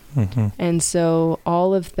 Mm-hmm. And so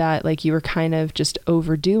all of that, you were kind of just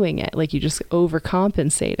overdoing it. You just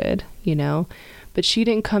overcompensated, but she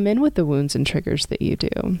didn't come in with the wounds and triggers that you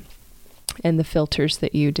do, and the filters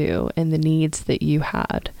that you do, and the needs that you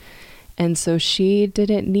had. And so she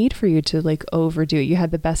didn't need for you to overdo it. You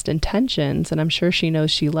had the best intentions, and I'm sure she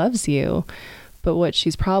knows she loves you. But what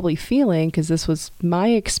she's probably feeling, because this was my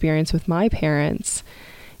experience with my parents,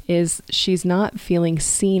 is she's not feeling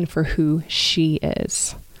seen for who she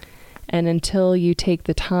is. And until you take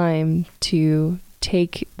the time to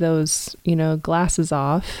take those, glasses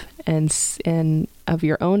off and of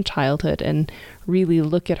your own childhood and really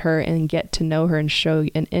look at her and get to know her and show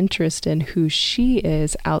an interest in who she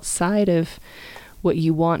is outside of what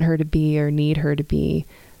you want her to be or need her to be,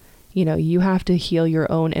 you have to heal your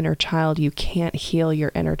own inner child. You can't heal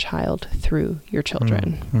your inner child through your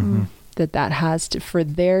children. Mm-hmm. That has to, for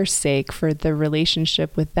their sake, for the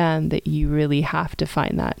relationship with them, that you really have to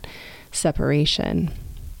find that separation.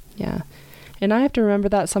 Yeah. And I have to remember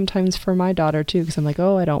that sometimes for my daughter too, because I'm like,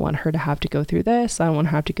 oh, I don't want her to have to go through this. I don't want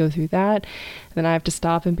her to have to go through that. And then I have to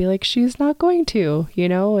stop and be like, she's not going to,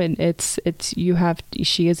 and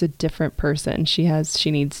she is a different person.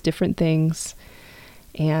 She needs different things.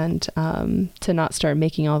 And to not start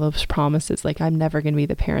making all those promises, I'm never going to be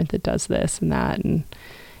the parent that does this and that. And,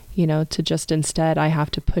 to just instead, I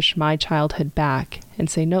have to push my childhood back and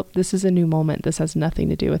say, nope, this is a new moment. This has nothing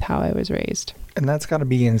to do with how I was raised. And that's got to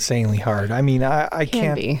be insanely hard. I mean, I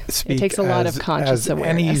can't speak. It takes a lot of conscious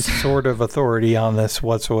awareness. Any sort of authority on this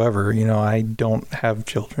whatsoever. I don't have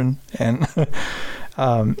children, and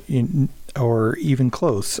or even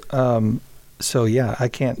close. So yeah, I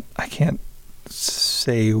can't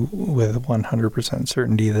say with 100%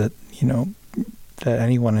 certainty that that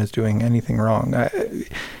anyone is doing anything wrong.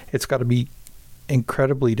 It's got to be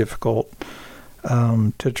incredibly difficult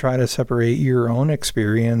to try to separate your own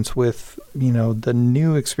experience with, the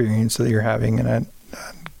new experience that you're having, and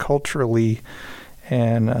culturally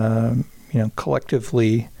and,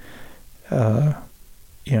 collectively, I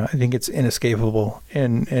think it's inescapable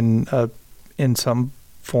in some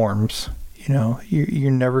forms.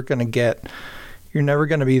 You're never going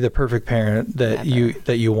to be the perfect parent that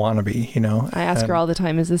you want to be, I ask her all the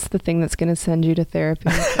time, is this the thing that's going to send you to therapy?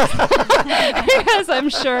 Because I'm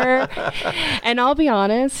sure. And I'll be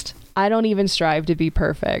honest, I don't even strive to be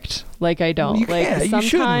perfect. I don't.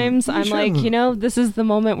 Sometimes I'm like, this is the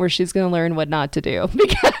moment where she's going to learn what not to do,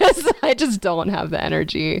 because I just don't have the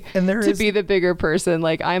energy to be the bigger person.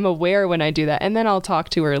 I'm aware when I do that. And then I'll talk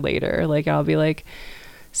to her later. I'll be like,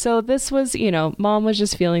 so this was, mom was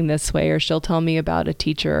just feeling this way, or she'll tell me about a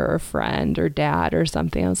teacher or a friend or dad or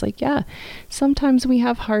something. I was like, yeah, sometimes we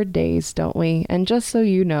have hard days, don't we? And just so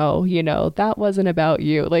you know, that wasn't about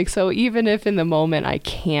you. Like, so even if in the moment I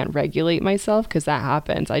can't regulate myself, because that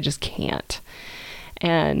happens, I just can't.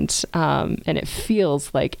 And it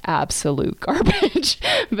feels like absolute garbage,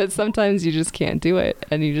 but sometimes you just can't do it.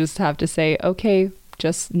 And you just have to say, okay,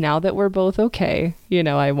 just now that we're both okay,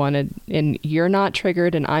 I wanted, and you're not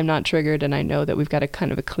triggered and I'm not triggered. And I know that we've got a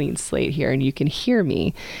kind of a clean slate here and you can hear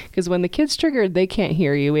me, because when the kid's triggered, they can't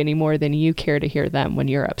hear you any more than you care to hear them when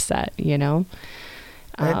you're upset, and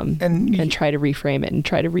try to reframe it and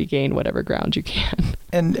try to regain whatever ground you can.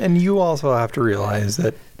 And you also have to realize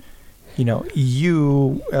that,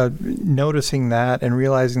 you noticing that and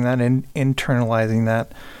realizing that and internalizing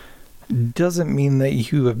that doesn't mean that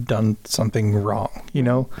you have done something wrong.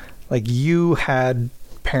 Like, you had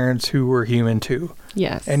parents who were human too.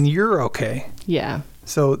 Yes. And you're okay. Yeah.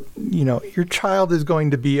 So, your child is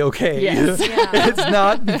going to be okay. Yes. Yeah. It's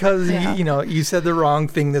not because, you said the wrong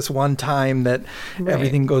thing this one time that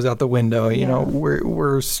everything goes out the window.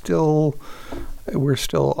 We're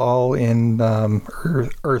still all in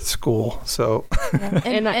Earth school. So,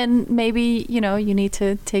 and maybe, you need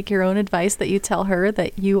to take your own advice that you tell her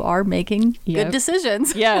that you are making good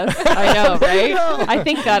decisions. Yes, I know, right? I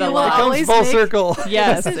think that a lot. It comes full circle.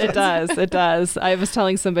 Yes, it does. It does. I was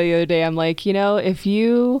telling somebody the other day, I'm like, if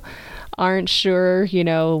you aren't sure,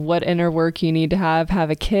 what inner work you need to have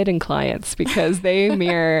a kid and clients, because they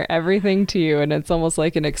mirror everything to you. And it's almost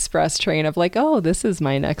like an express train of like, oh, this is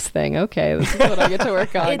my next thing. Okay, this is what I get to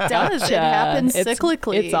work on. It does. It happens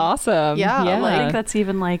cyclically. It's awesome. Yeah. I think that's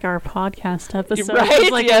even like our podcast episode. Right?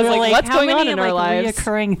 It's like, yeah, like what's going on in our like lives?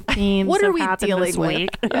 Reoccurring themes. What are we happened dealing this with? week?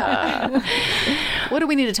 Yeah. What do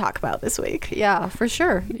we need to talk about this week? Yeah, for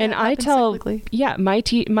sure. And I tell,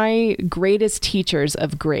 my greatest teachers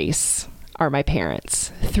of grace are my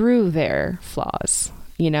parents through their flaws.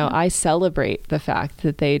 I celebrate the fact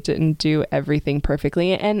that they didn't do everything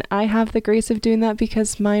perfectly. And I have the grace of doing that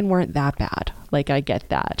because mine weren't that bad. Like, I get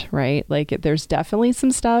that, right? Like, there's definitely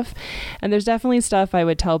some stuff, and there's definitely stuff I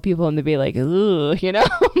would tell people and they'd be like, ooh,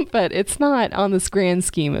 but it's not on this grand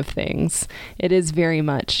scheme of things. It is very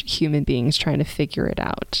much human beings trying to figure it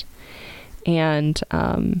out. And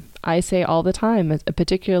I say all the time,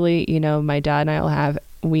 particularly, my dad and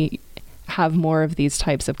we have more of these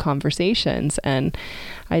types of conversations, and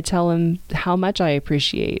I tell him how much I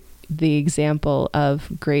appreciate the example of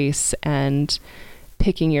grace and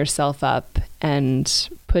picking yourself up and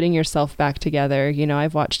putting yourself back together.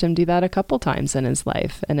 I've watched him do that a couple times in his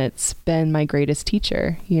life, and it's been my greatest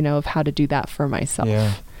teacher, of how to do that for myself.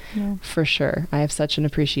 Yeah. For sure. I have such an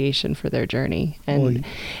appreciation for their journey and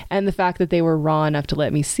the fact that they were raw enough to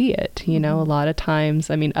let me see it. A lot of times,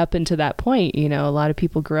 up until that point, a lot of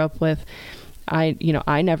people grew up with,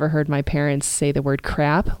 I never heard my parents say the word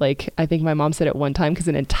crap. Like, I think my mom said it one time because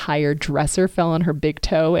an entire dresser fell on her big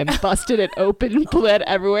toe and busted it open and bled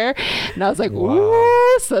everywhere. And I was like,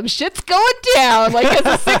 ooh, some shit's going down. Like, as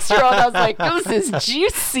a 6-year-old, I was like, this is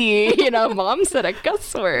juicy. Mom said a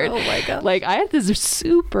cuss word. Oh my God. Like, I had this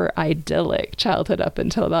super idyllic childhood up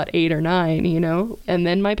until about 8 or 9, and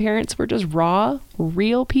then my parents were just raw,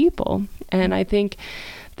 real people. And I think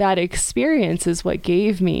that experience is what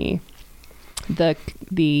gave me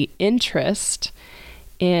the interest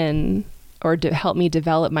in, or to help me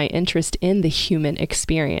develop my interest in the human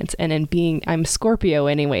experience and in I'm Scorpio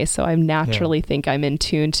anyway, so I naturally think I'm in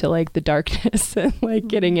tune to like the darkness and like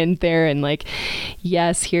getting in there and like,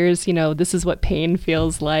 yes, here's, this is what pain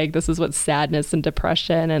feels like. This is what sadness and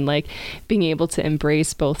depression, and like being able to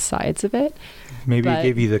embrace both sides of it. Maybe it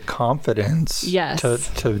gave you the confidence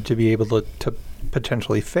to be able to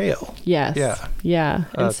potentially fail. Yes. Yeah.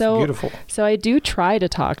 And That's so beautiful. So I do try to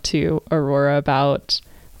talk to Aurora about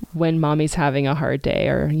when mommy's having a hard day,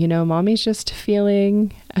 or, mommy's just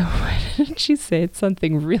feeling, what did she say? It's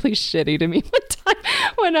something really shitty to me one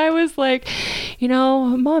time when I was like,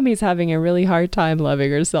 mommy's having a really hard time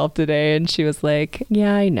loving herself today. And she was like,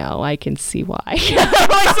 yeah, I know. I can see why. Like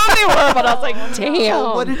something horrible. I was like, damn.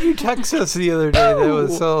 Oh, what did you text us the other day that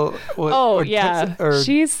was so...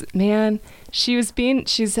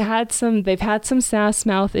 they've had some sass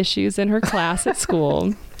mouth issues in her class at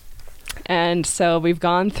school. And so we've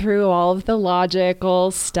gone through all of the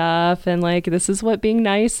logical stuff and like, this is what being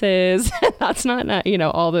nice is. That's not,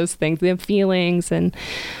 all those things, the feelings and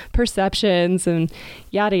perceptions and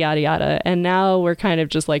yada, yada, yada. And now we're kind of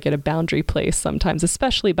just like at a boundary place sometimes,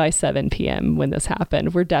 especially by 7 p.m. when this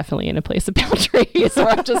happened. We're definitely in a place of boundaries where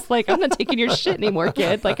I'm just like, I'm not taking your shit anymore,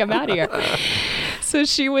 kid. Like, I'm out of here. So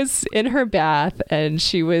she was in her bath and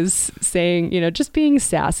she was saying, just being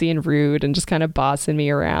sassy and rude and just kind of bossing me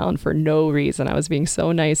around for no reason. I was being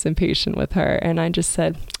so nice and patient with her. And I just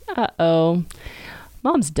said, uh-oh,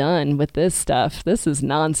 Mom's done with this stuff. This is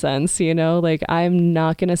nonsense, like I'm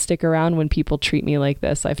not going to stick around when people treat me like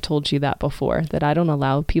this. I've told you that before, that I don't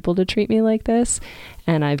allow people to treat me like this.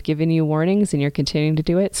 And I've given you warnings and you're continuing to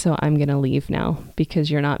do it. So I'm going to leave now because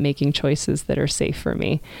you're not making choices that are safe for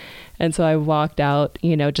me. And so I walked out,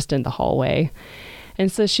 just in the hallway.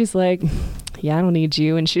 And so she's like, yeah, I don't need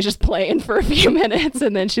you. And she's just playing for a few minutes.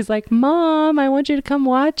 And then she's like, Mom, I want you to come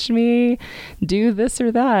watch me do this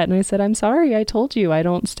or that. And I said, I'm sorry. I told you I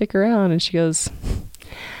don't stick around. And she goes,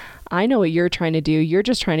 I know what you're trying to do. You're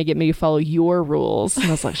just trying to get me to follow your rules. And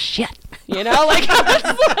I was like, shit. I was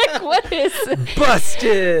like, what is it?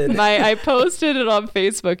 Busted. I posted it on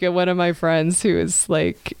Facebook, and one of my friends who is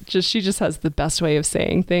like, she just has the best way of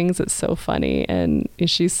saying things. It's so funny. And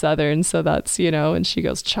she's Southern. So that's, and she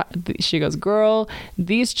goes, girl,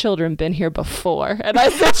 these children been here before. And I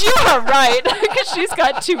said, you are right. Because she's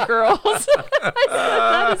got 2 girls. I said,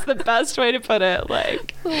 that is the best way to put it.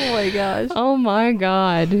 Like, oh my gosh. Oh my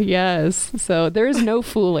God. Yes. So there is no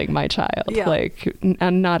fooling my child. Yeah. Like,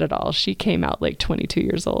 and not at all. She came out like 22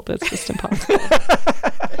 years old. It's just impossible.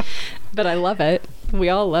 But I love it. We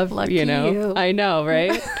all love, Lucky you. I know,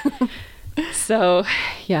 right? So,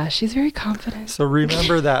 yeah, she's very confident. So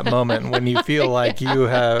remember that moment when you feel like you've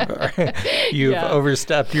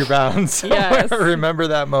overstepped your bounds. Yes. Remember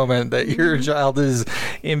that moment that your child is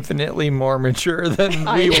infinitely more mature than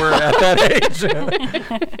we were at that age.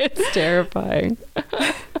 It's terrifying.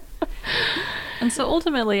 And so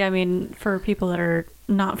ultimately, I mean, for people that are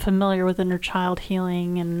not familiar with inner child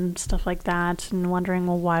healing and stuff like that and wondering,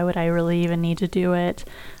 well, why would I really even need to do it?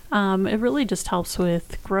 It really just helps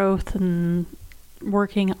with growth and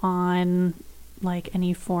working on like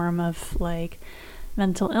any form of like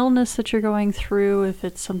mental illness that you're going through, if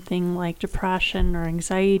it's something like depression or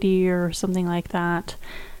anxiety or something like that.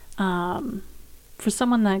 For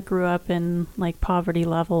someone that grew up in like poverty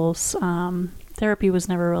levels, therapy was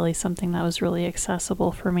never really something that was really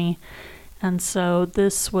accessible for me. And so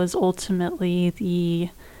this was ultimately the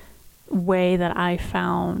way that I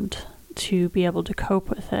found to be able to cope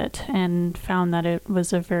with it, and found that it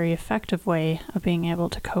was a very effective way of being able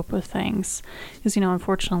to cope with things. Because,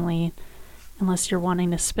 unfortunately, unless you're wanting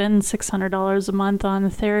to spend $600 a month on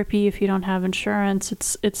therapy, if you don't have insurance,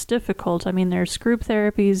 it's difficult. I mean, there's group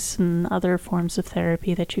therapies and other forms of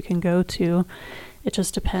therapy that you can go to. It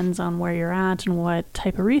just depends on where you're at and what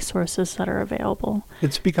type of resources that are available.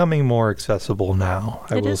 It's becoming more accessible now.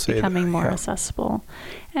 It is becoming more accessible.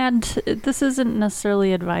 And this isn't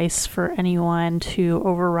necessarily advice for anyone to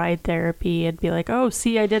override therapy and be like, oh,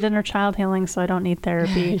 see, I did inner child healing, so I don't need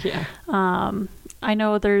therapy. Yeah. I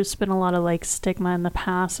know there's been a lot of like stigma in the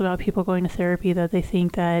past about people going to therapy, that they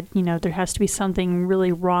think that, there has to be something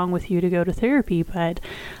really wrong with you to go to therapy, but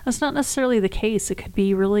that's not necessarily the case. It could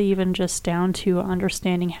be really even just down to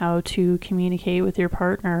understanding how to communicate with your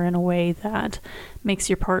partner in a way that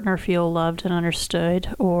makes your partner feel loved and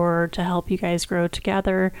understood, or to help you guys grow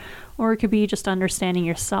together. Or it could be just understanding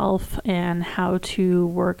yourself and how to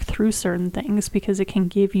work through certain things, because it can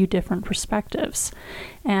give you different perspectives.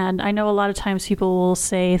 And I know a lot of times people will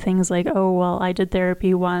say things like, oh, well, I did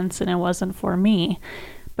therapy once and it wasn't for me.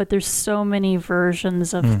 But there's so many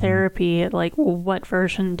versions of therapy. Like, well, what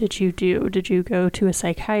version did you do? Did you go to a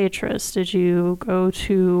psychiatrist? Did you go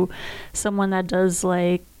to someone that does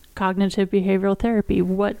like cognitive behavioral therapy?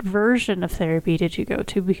 What version of therapy did you go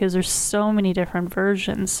to? Because there's so many different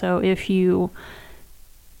versions. So if you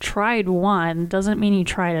tried one, doesn't mean you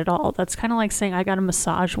tried it all. That's kind of like saying I got a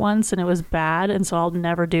massage once and it was bad, and so I'll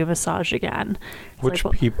never do massage again. It's Which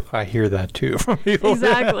like, well, people, I hear that too from people.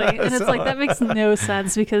 Exactly. And it's like, that makes no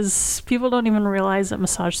sense, because people don't even realize that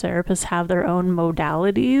massage therapists have their own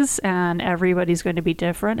modalities, and everybody's going to be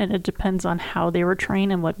different, and it depends on how they were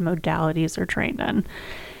trained and what modalities they're trained in.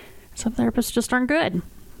 Some therapists just aren't good.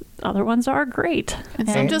 Other ones are great. And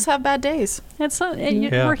some just have bad days.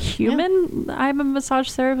 We're human. Yeah. I'm a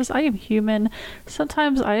massage therapist. I am human.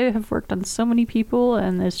 Sometimes I have worked on so many people,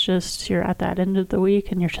 and it's just, you're at that end of the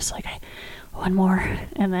week and you're just like, one more.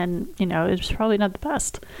 And then, it's probably not the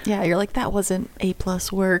best. Yeah, you're like, that wasn't A+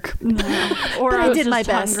 work. No. Or I did my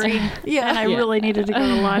best. Hungry, yeah. And I really needed to go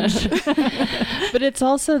to lunch. But it's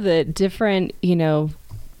also the different,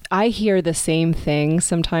 I hear the same thing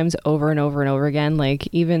sometimes over and over and over again, like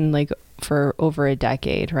even like for over a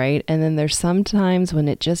decade, right? And then there's sometimes when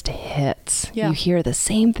it just hits. Yeah. You hear the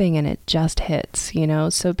same thing and it just hits,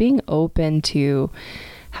 So being open to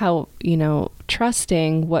how,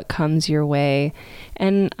 trusting what comes your way.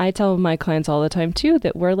 And I tell my clients all the time too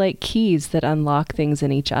that we're like keys that unlock things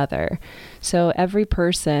in each other. So every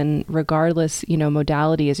person, regardless,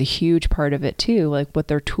 modality is a huge part of it too, like what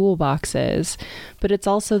their toolbox is, but it's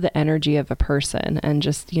also the energy of a person. And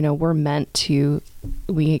just, we're meant to,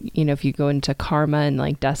 if you go into karma and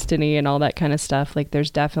like destiny and all that kind of stuff, like there's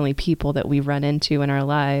definitely people that we run into in our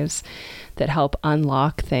lives that help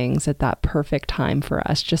unlock things at that perfect time for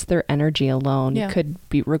us. Just their energy alone could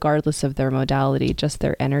be, regardless of their modality, just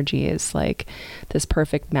their energy is like this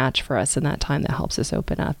perfect match for us in that time that helps us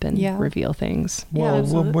open up and reveal things. Well,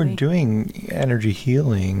 when we're doing energy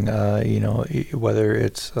healing, whether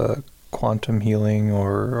it's quantum healing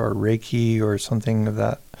or Reiki or something of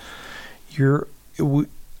that,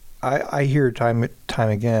 I hear time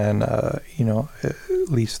again, at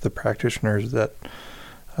least the practitioners that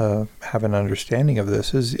have an understanding of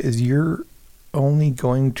this is you're only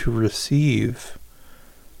going to receive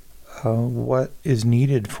what is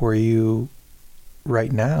needed for you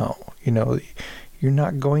right now. You're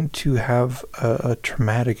not going to have a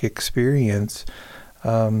traumatic experience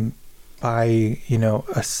by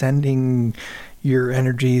ascending your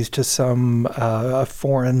energies to some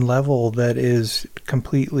foreign level that is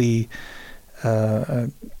completely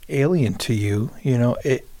alien to you.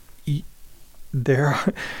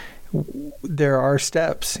 There are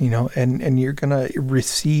steps, and you're going to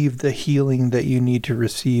receive the healing that you need to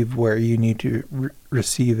receive where you need to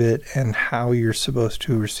receive it and how you're supposed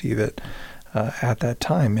to receive it at that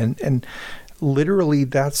time. And literally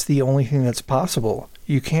that's the only thing that's possible.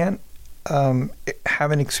 You can't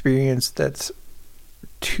have an experience that's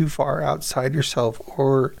too far outside yourself,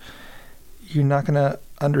 or you're not going to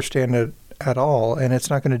understand it at all, and it's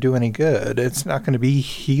not going to do any good. It's not going to be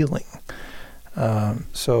healing.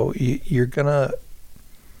 So you're gonna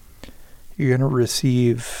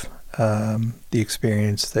receive the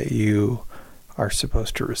experience that you are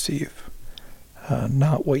supposed to receive,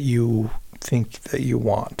 not what you think that you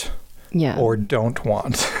want. Or don't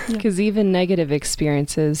want. Because even negative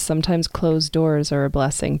experiences, sometimes closed doors are a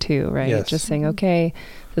blessing too, right? Yes. Just saying, okay,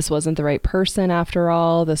 this wasn't the right person after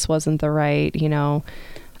all. This wasn't the right,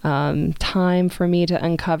 time for me to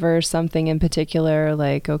uncover something in particular.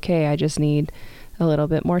 Like, okay, I just need a little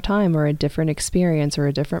bit more time or a different experience or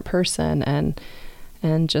a different person.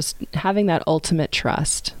 And just having that ultimate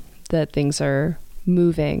trust that things are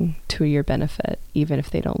moving to your benefit, even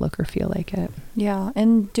if they don't look or feel like it. Yeah,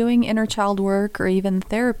 and doing inner child work or even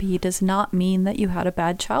therapy does not mean that you had a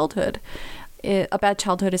bad childhood. A bad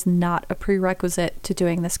childhood is not a prerequisite to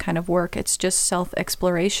doing this kind of work. It's just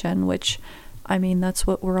self-exploration, which, that's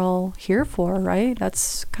what we're all here for, right?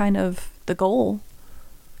 That's kind of the goal,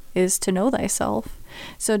 is to know thyself.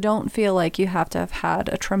 So don't feel like you have to have had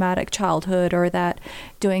a traumatic childhood or that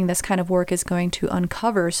doing this kind of work is going to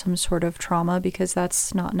uncover some sort of trauma, because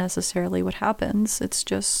that's not necessarily what happens. It's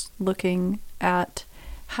just looking at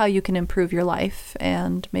how you can improve your life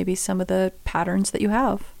and maybe some of the patterns that you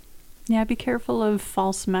have. Yeah, be careful of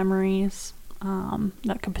false memories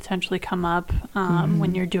that could potentially come up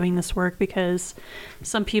when you're doing this work, because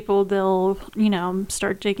some people, they'll,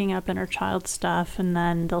 start digging up inner child stuff, and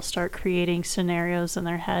then they'll start creating scenarios in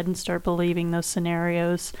their head and start believing those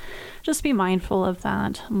scenarios. Just be mindful of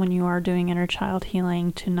that when you are doing inner child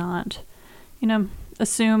healing, to not,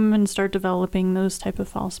 assume and start developing those type of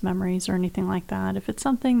false memories or anything like that. If it's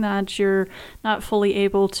something that you're not fully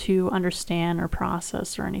able to understand or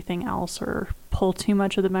process or anything else, or pull too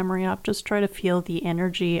much of the memory up, just try to feel the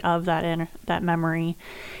energy of that memory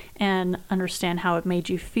and understand how it made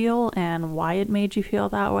you feel and why it made you feel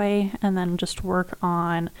that way, and then just work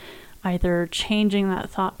on either changing that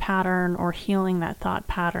thought pattern or healing that thought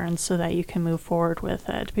pattern so that you can move forward with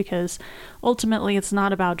it. Because ultimately it's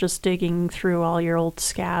not about just digging through all your old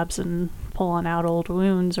scabs and pulling out old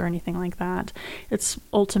wounds or anything like that. It's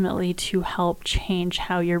ultimately to help change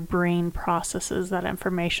how your brain processes that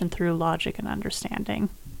information through logic and understanding.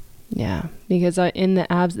 Yeah, because in the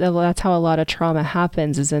that's how a lot of trauma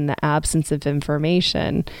happens, is in the absence of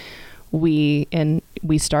information. We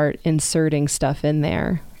start inserting stuff in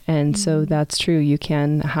there. And so that's true. You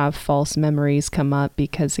can have false memories come up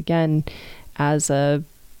because, again, as a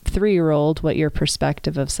 3-year-old, what your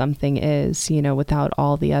perspective of something is, without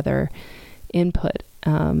all the other input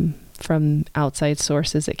from outside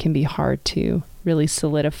sources, it can be hard to really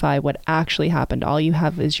solidify what actually happened. All you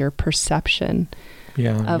have is your perception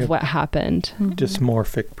of what happened.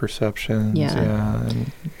 Dysmorphic perceptions.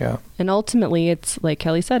 And ultimately, it's like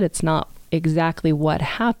Kelly said, it's not exactly what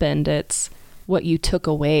happened. It's what you took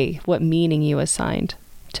away, what meaning you assigned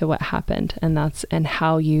to what happened, and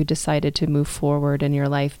how you decided to move forward in your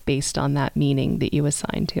life based on that meaning that you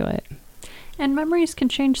assigned to it. And memories can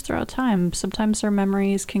change throughout time. Sometimes our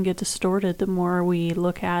memories can get distorted the more we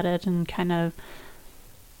look at it, and kind of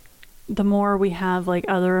the more we have like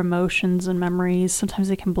other emotions and memories. Sometimes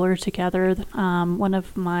they can blur together. One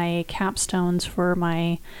of my capstones for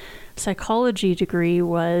my psychology degree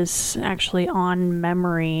was actually on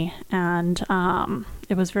memory, and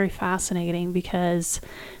it was very fascinating because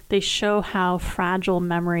they show how fragile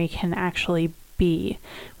memory can actually be,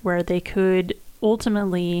 where they could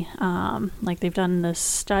ultimately, like they've done this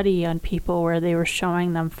study on people where they were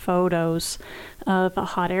showing them photos of a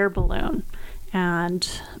hot air balloon,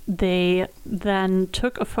 and they then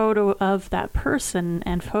took a photo of that person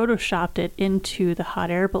and photoshopped it into the hot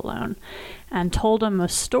air balloon and told them a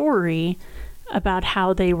story about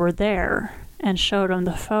how they were there and showed them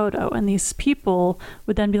the photo. And these people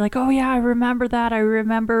would then be like, oh yeah, I remember that. I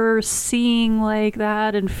remember seeing like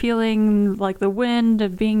that and feeling like the wind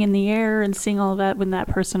of being in the air and seeing all of that, when that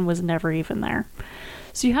person was never even there.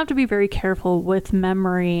 So you have to be very careful with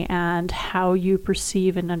memory and how you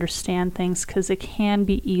perceive and understand things, because it can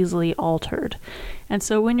be easily altered. And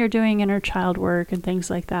so when you're doing inner child work and things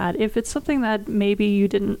like that, if it's something that maybe you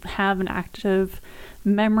didn't have an active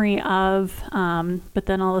memory of, but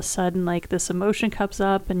then all of a sudden like this emotion comes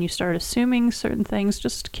up and you start assuming certain things,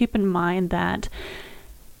 just keep in mind that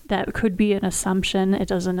that could be an assumption. It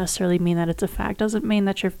doesn't necessarily mean that it's a fact. Doesn't mean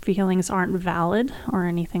that your feelings aren't valid or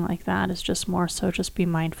anything like that. It's just more so just be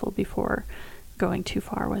mindful before going too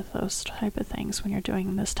far with those type of things when you're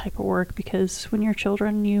doing this type of work, because when you're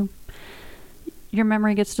children, your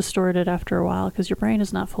memory gets distorted after a while because your brain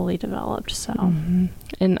is not fully developed. So,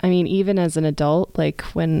 And I mean, even as an adult, like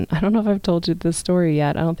when, I don't know if I've told you this story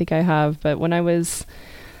yet. I don't think I have, but when I was,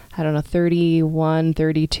 31,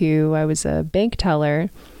 32, I was a bank teller,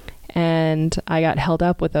 and I got held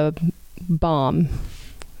up with a bomb,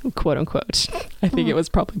 quote unquote. I think it was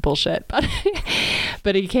probably bullshit,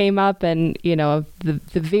 but he came up, and the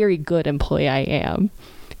very good employee I am,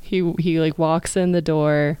 he like walks in the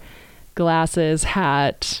door, glasses,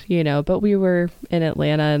 hat, but we were in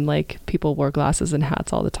Atlanta and like people wore glasses and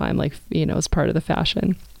hats all the time, like, as part of the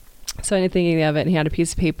fashion. So I didn't think anything of it, and he had a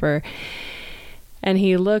piece of paper, and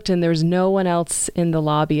he looked, and there was no one else in the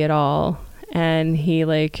lobby at all, and he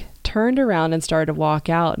like turned around and started to walk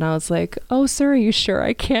out, and I was like, oh sir, are you sure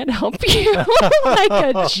I can't help you? Like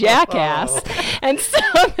a jackass. And so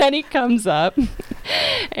then he comes up,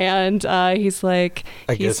 and he's like,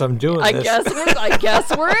 I guess I'm doing this. I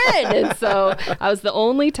guess we're in. And so I was the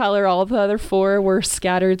only teller. All the other 4 were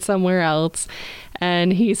scattered somewhere else,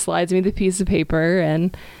 and he slides me the piece of paper,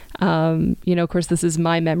 and of course, this is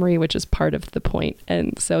my memory, which is part of the point.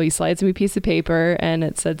 And so he slides me a piece of paper, and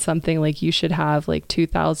it said something like, you should have like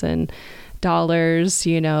 $2,000,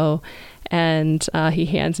 and he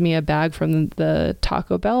hands me a bag from the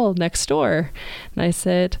Taco Bell next door. And I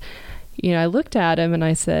said, I looked at him and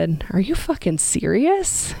I said, are you fucking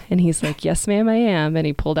serious? And he's like, yes, ma'am, I am. And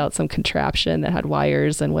he pulled out some contraption that had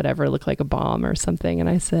wires and whatever, looked like a bomb or something. And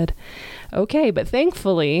I said, okay, but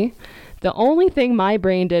thankfully, the only thing my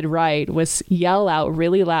brain did right was yell out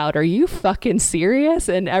really loud, are you fucking serious?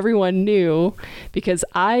 And everyone knew, because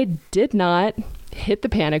I did not hit the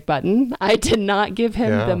panic button. I did not give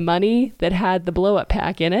him the money that had the blow up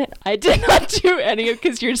pack in it. I did not do any of,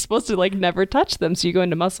 because you're supposed to like never touch them. So you go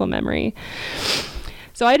into muscle memory.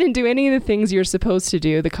 So I didn't do any of the things you're supposed to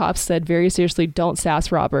do. The cops said very seriously, don't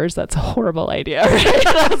sass robbers. That's a horrible idea. Right?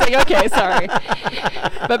 I was like, okay, sorry.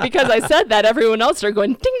 But because I said that, everyone else started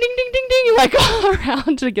going ding, ding, ding, ding, ding, like all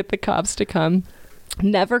around to get the cops to come.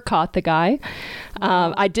 Never caught the guy.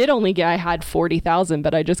 I had 40,000,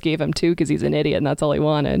 but I just gave him 2 because he's an idiot and that's all he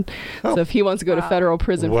wanted. So if he wants to go to federal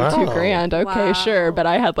prison for $2,000, okay, sure. But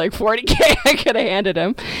I had like 40K I could have handed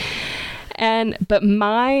him. But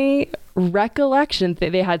my recollection,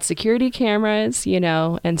 they had security cameras,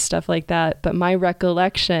 and stuff like that. But my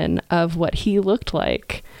recollection of what he looked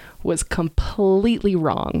like was completely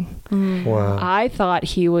wrong. Wow. I thought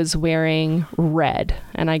he was wearing red,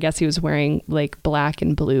 and I guess he was wearing like black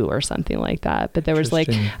and blue or something like that. But there was like,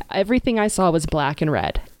 everything I saw was black and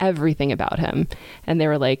red, everything about him. And they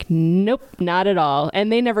were like, nope, not at all.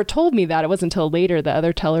 And they never told me that. It wasn't until later the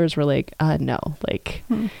other tellers were like, no, like...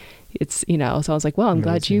 It's, so I was like, well, I'm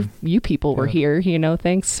glad you people were here,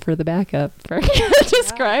 thanks for the backup for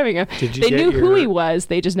describing him. They knew who he was.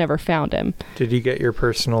 They just never found him. Did you get your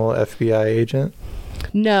personal FBI agent?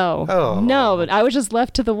 No. Oh. No, but I was just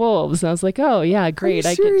left to the wolves. And I was like, oh yeah, great.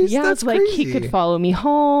 Are you serious? It's like crazy. he could follow me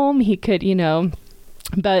home. He could,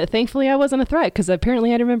 But thankfully I wasn't a threat because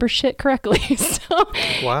apparently I remember shit correctly. So,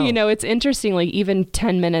 Wow. you know, it's interesting, like even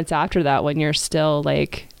 10 minutes after that, when you're still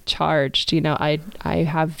like charged, you know, I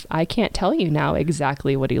can't tell you now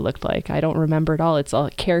exactly what he looked like. I don't remember at all. It's a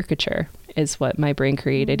caricature is what my brain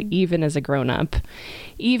created, even as a grown up,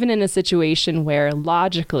 even in a situation where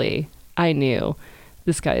logically I knew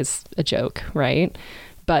this guy's a joke, right?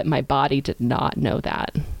 But my body did not know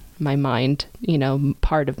that. My mind, you know,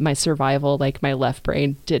 part of my survival, like my left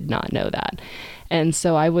brain did not know that. And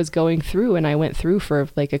so I was going through, and I went through for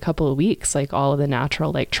like a couple of weeks, like all of the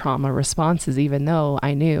natural like trauma responses, even though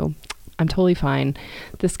I knew I'm totally fine.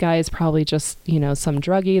 This guy is probably just, you know, some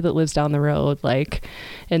druggie that lives down the road, like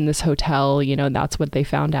in this hotel, you know, and that's what they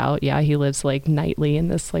found out. Yeah, he lives like nightly in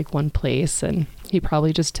this like one place, and he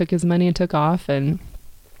probably just took his money and took off, and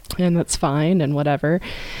that's fine and whatever.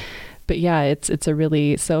 But yeah, it's a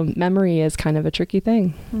really, so memory is kind of a tricky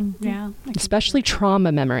thing. Yeah. Especially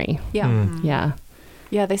trauma memory. Yeah. Yeah.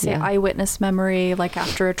 Yeah, they say eyewitness memory, like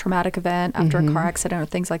after a traumatic event, after a car accident or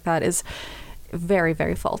things like that, is very,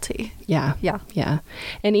 very faulty. Yeah. Yeah. Yeah.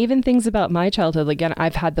 And even things about my childhood, again,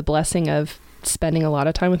 I've had the blessing of spending a lot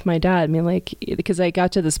of time with my dad. I mean, like, because I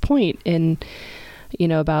got to this point in, you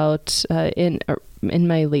know, about in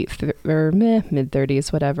my late or mid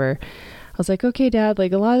 30s, whatever. I was like, okay, Dad,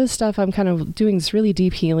 like a lot of this stuff I'm kind of doing this really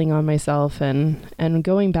deep healing on myself and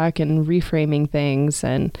going back and reframing things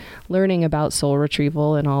and learning about soul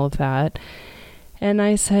retrieval and all of that. And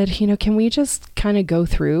I said, you know, can we just kind of go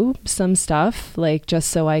through some stuff, like just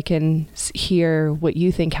so I can hear what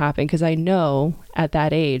you think happened? Because I know at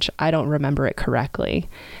that age, I don't remember it correctly.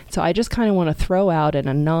 So I just kind of want to throw out in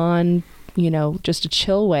a non, you know, just a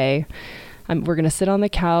chill way. We're going to sit on the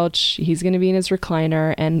couch. He's going to be in his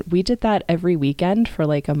recliner. And we did that every weekend for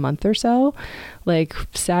like a month or so. Like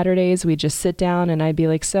Saturdays, we'd just sit down and I'd be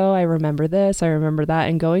like, so I remember this, I remember that.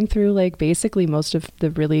 And going through like basically most of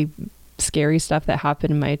the really scary stuff that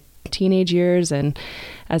happened in my teenage years and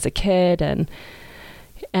as a kid.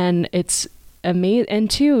 And it's amazing.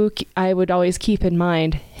 And two, I would always keep in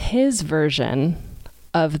mind his version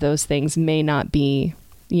of those things may not be,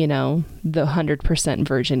 you know, the 100%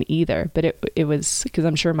 version either. But it was because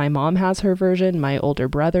I'm sure my mom has her version. My older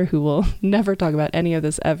brother, who will never talk about any of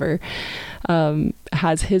this ever,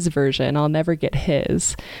 has his version. I'll never get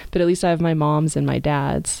his. But at least I have my mom's and my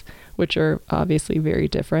dad's, which are obviously very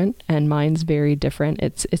different. And mine's very different.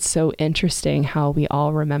 It's so interesting how we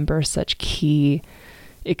all remember such key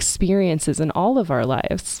experiences in all of our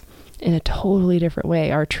lives in a totally different way.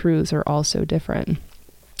 Our truths are also different.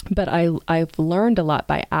 But I've learned a lot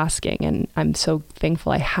by asking, and I'm so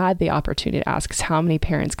thankful I had the opportunity to ask, because how many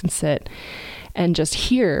parents can sit and just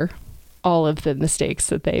hear all of the mistakes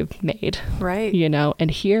that they've made, right? You know, and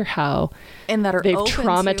hear how and that are they've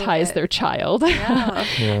traumatized their child. Yeah.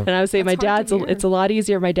 And I would say my dad's, it's a lot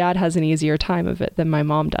easier. My dad has an easier time of it than my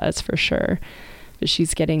mom does, for sure. But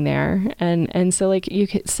she's getting there. And so like you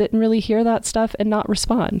could sit and really hear that stuff and not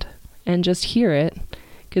respond and just hear it.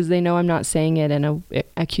 Because they know I'm not saying it in a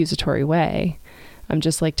accusatory way. I'm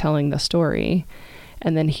just like telling the story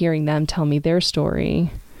and then hearing them tell me their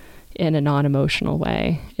story in a non-emotional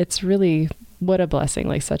way. It's really, what a blessing,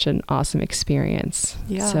 like such an awesome experience.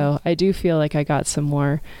 Yeah. So I do feel like I got some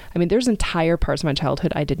more, I mean, there's entire parts of my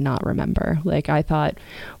childhood I did not remember. Like I thought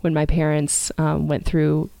when my parents went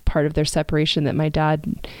through part of their separation that my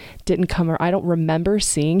dad didn't come, or I don't remember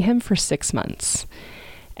seeing him for 6 months.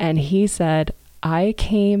 And he said, I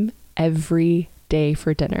came every day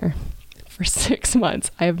for dinner for 6 months.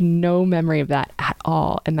 I have no memory of that at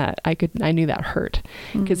all. And that I knew that hurt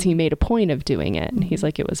because he made a point of doing it. And he's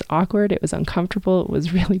like, it was awkward. It was uncomfortable. It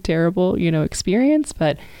was really terrible, you know, experience.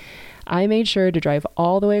 But I made sure to drive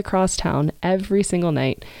all the way across town every single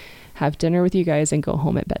night, have dinner with you guys and go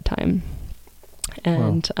home at bedtime.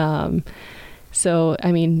 And, so,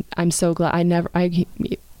 I mean, I'm so glad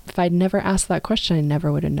if I'd never asked that question, I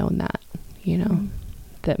never would have known that. You know,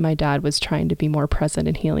 that my dad was trying to be more present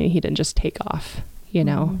in healing. He didn't just take off, you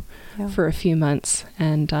know, for a few months.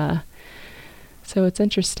 And so it's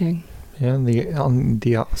interesting. Yeah, on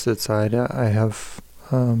the opposite side, I have,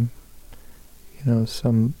 you know,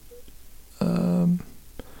 some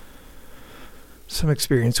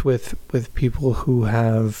experience with people who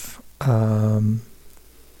have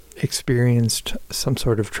experienced some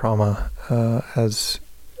sort of trauma as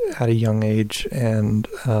at a young age, and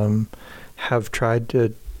have tried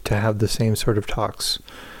to have the same sort of talks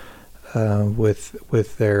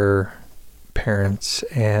with their parents,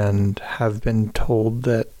 and have been told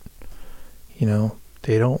that, you know,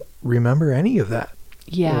 they don't remember any of that.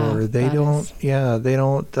 Yeah. Or they don't. Yeah, they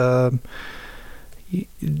don't.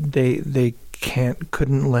 They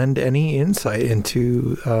couldn't lend any insight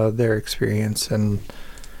into their experience, and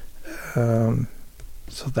so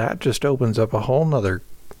that just opens up a whole nother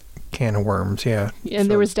can of worms. Yeah. And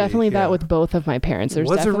there was definitely that with both of my parents. There's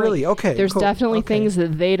was it really? Okay. There's cool. definitely things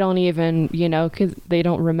that they don't even, because they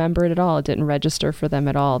don't remember it at all. It didn't register for them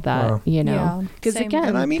at all that, because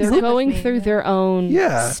again, they're going through their own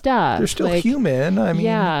stuff. They're still human. I mean,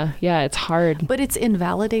 yeah, it's hard. But it's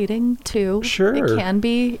invalidating too. Sure. It can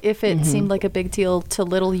be if it seemed like a big deal to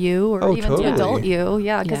little you or even totally. to adult you.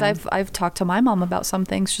 Yeah. Because I've talked to my mom about some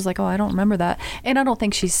things. She's like, oh, I don't remember that. And I don't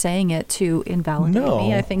think she's saying it to invalidate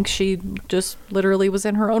me. I think she just literally was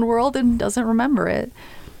in her own world and doesn't remember it.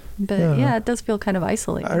 But it does feel kind of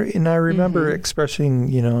isolating. I remember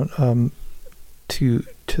expressing, to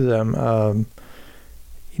them,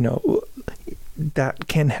 that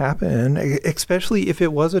can happen, especially if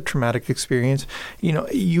it was a traumatic experience.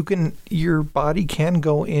 Your body can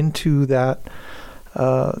go into that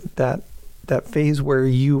phase where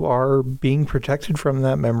you are being protected from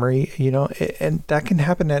that memory, and that can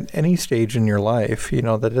happen at any stage in your life,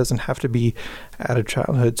 that doesn't have to be out of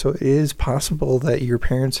childhood. So it is possible that your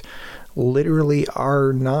parents literally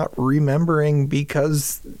are not remembering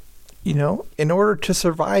because, in order to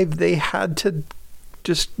survive, they had to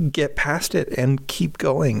just get past it and keep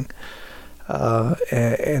going.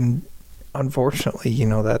 And unfortunately,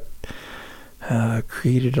 that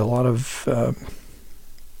created a lot of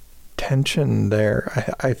tension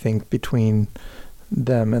there, I think, between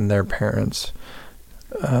them and their parents.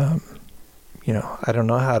 I don't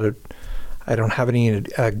know I don't have any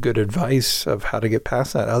good advice of how to get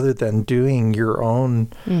past that other than doing your own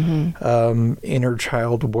inner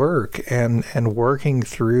child work and working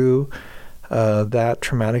through that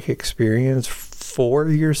traumatic experience for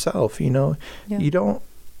yourself. You don't,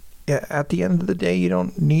 at the end of the day, you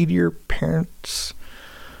don't need your parents'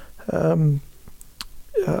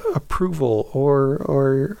 approval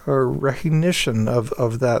or recognition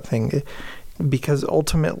of that thing, because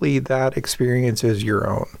ultimately that experience is your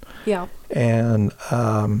own. Yeah. And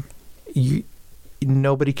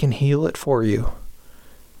nobody can heal it for you.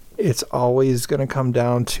 It's always going to come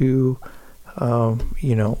down to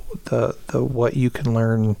the what you can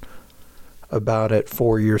learn about it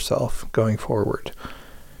for yourself going forward.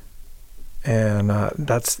 And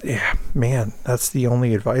that's the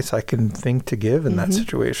only advice I can think to give in that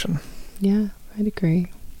situation. Yeah, I'd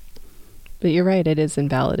agree. But you're right, it is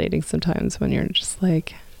invalidating sometimes when you're just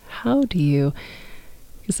like, how do you...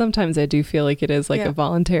 Because sometimes I do feel like it is like a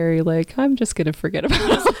voluntary, like, I'm just going to forget about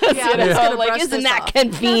this. Like, isn't that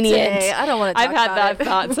convenient? I don't want to talk I've had that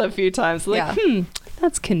thoughts a few times. Like,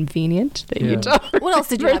 that's convenient that you don't. What else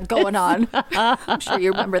did you have going on? I'm sure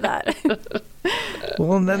you remember that.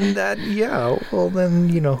 Well, then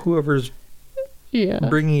whoever's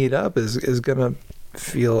bringing it up is going to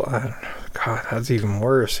feel, I don't know, God, that's even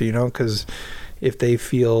worse, because if they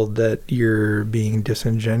feel that you're being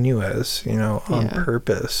disingenuous, on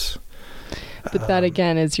purpose. But that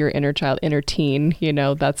again is your inner child, inner teen,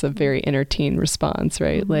 that's a very inner teen response,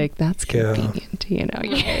 right? Like, that's convenient, you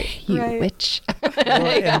witch.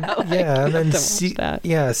 And then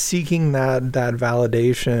seeking that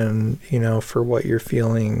validation, for what you're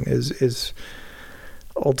feeling is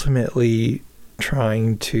ultimately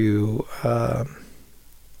trying to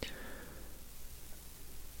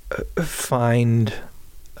find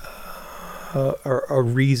a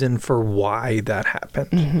reason for why that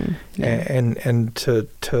happened, and to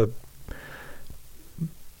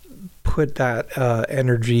put that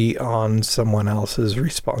energy on someone else's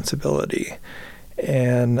responsibility.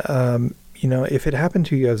 And if it happened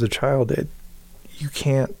to you as a child, you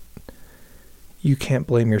can't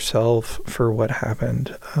blame yourself for what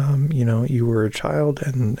happened. You were a child,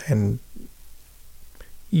 and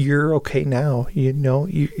you're okay now.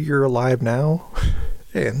 You're alive now,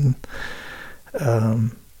 and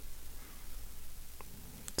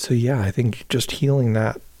so I think just healing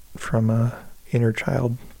that from a inner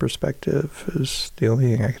child perspective is the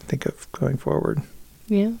only thing I can think of going forward.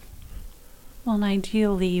 Yeah. Well, and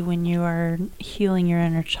ideally, when you are healing your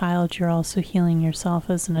inner child, you're also healing yourself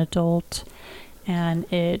as an adult, and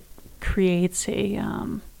it creates a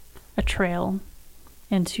trail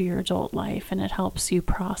into your adult life, and it helps you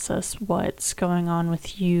process what's going on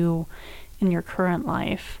with you in your current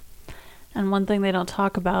life. And one thing they don't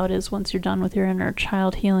talk about is once you're done with your inner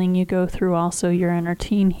child healing, you go through also your inner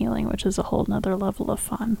teen healing, which is a whole nother level of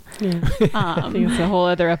fun. Yeah. I think it's a whole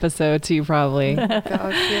other episode too, probably.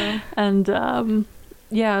 Gosh, yeah. And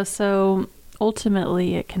so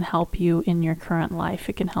ultimately it can help you in your current life.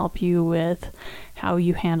 It can help you with how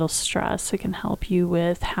you handle stress. It can help you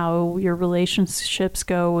with how your relationships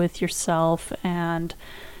go with yourself and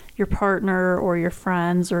your partner or your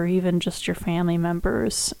friends or even just your family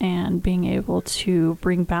members, and being able to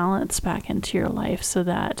bring balance back into your life so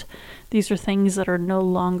that these are things that are no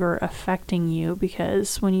longer affecting you.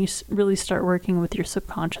 Because when you really start working with your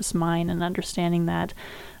subconscious mind and understanding that,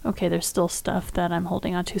 okay, there's still stuff that I'm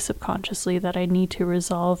holding onto subconsciously that I need to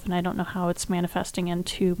resolve, and I don't know how it's manifesting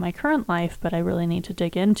into my current life, but I really need to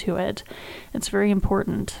dig into it. It's very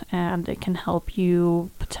important, and it can help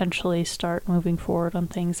you potentially start moving forward on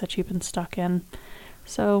things that you've been stuck in.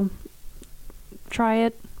 So try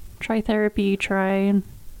it. Try therapy. Try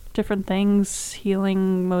different things,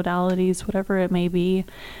 healing modalities, whatever it may be.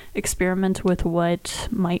 Experiment with what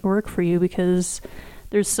might work for you, because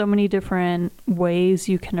there's so many different ways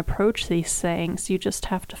you can approach these things. You just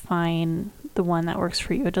have to find the one that works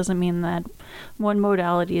for you. It doesn't mean that one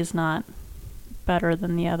modality is not better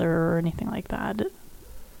than the other or anything like that.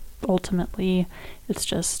 Ultimately, it's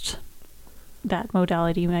just that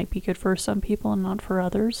modality might be good for some people and not for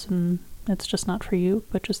others, and it's just not for you.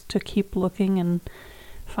 But just to keep looking and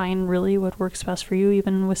find really what works best for you.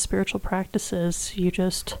 Even with spiritual practices, you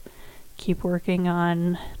just keep working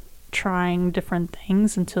on trying different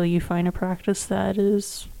things until you find a practice that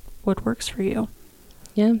is what works for you.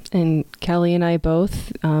 Yeah, and Kelly and I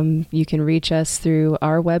both, you can reach us through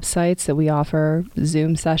our websites that we offer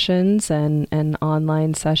Zoom sessions and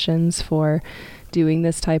online sessions for doing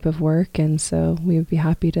this type of work. And so we would be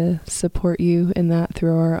happy to support you in that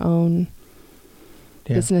through our own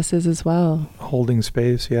businesses as well. Holding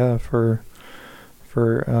space, for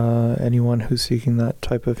anyone who's seeking that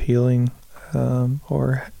type of healing,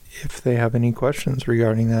 or if they have any questions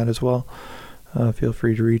regarding that as well, feel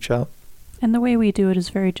free to reach out. And the way we do it is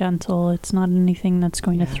very gentle. It's not anything that's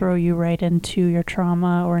going to throw you right into your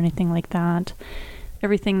trauma or anything like that.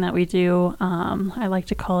 Everything that we do, I like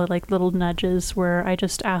to call it like little nudges, where I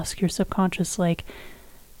just ask your subconscious, like,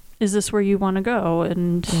 is this where you want to go?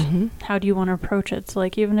 And how do you want to approach it? So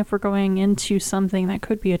like, even if we're going into something that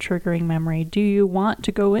could be a triggering memory, do you want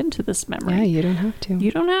to go into this memory? Yeah, you don't have to.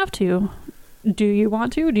 You don't have to. Do you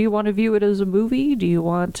want to? Do you want to view it as a movie? Do you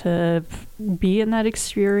want to be in that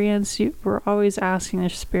experience? We're always asking the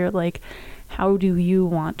spirit, like, how do you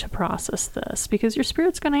want to process this? Because your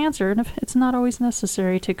spirit's going to answer, and if it's not always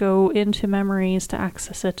necessary to go into memories to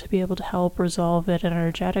access it, to be able to help resolve it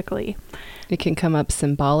energetically. It can come up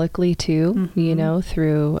symbolically too,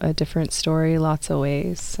 through a different story, lots of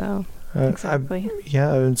ways. So exactly.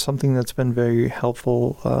 And something that's been very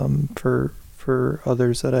helpful for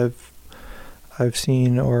others that I've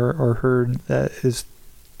seen or heard, that is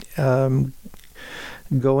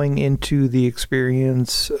going into the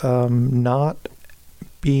experience, not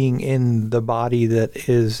being in the body that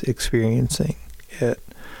is experiencing it,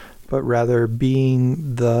 but rather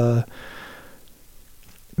being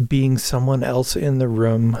someone else in the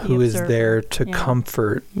room who is there to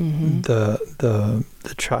comfort the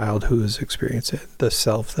child who is experiencing it, the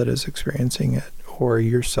self that is experiencing it, or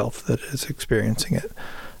yourself that is experiencing it.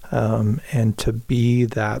 And to be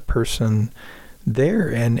that person there,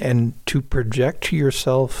 and to project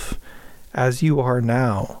yourself as you are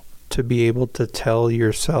now, to be able to tell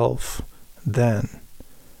yourself then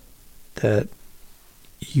that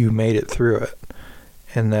you made it through it,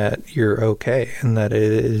 and that you're okay, and that it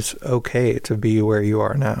is okay to be where you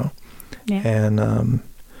are now. Yeah. And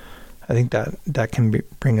I think that can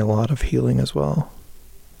bring a lot of healing as well.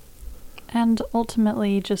 And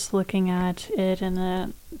ultimately, just looking at it in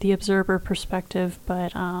the observer perspective,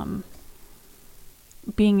 but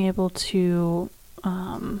being able to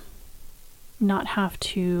not have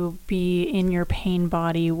to be in your pain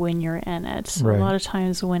body when you're in it. So a lot of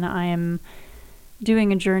times when I'm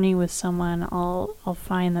doing a journey with someone, I'll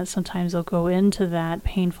find that sometimes they'll go into that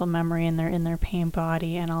painful memory and they're in their pain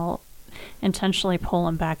body, and I'll intentionally pull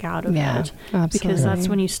them back out of it. Absolutely. Because that's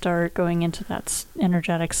when you start going into that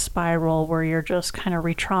energetic spiral where you're just kind of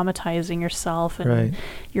re-traumatizing yourself, and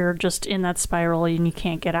you're just in that spiral and you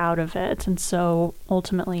can't get out of it. And so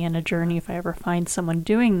ultimately in a journey, if I ever find someone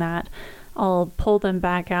doing that, I'll pull them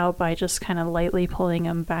back out by just kind of lightly pulling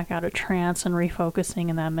them back out of trance and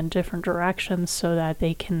refocusing them in different directions so that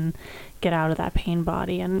they can get out of that pain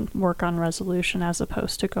body and work on resolution, as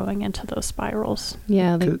opposed to going into those spirals.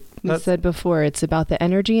 Yeah, like we said before, it's about the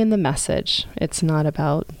energy and the message. It's not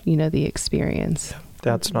about, the experience.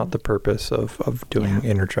 That's not the purpose of doing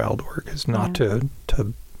inner child work, is not to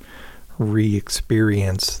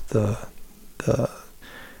re-experience the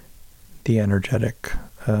energetic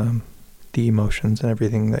the emotions and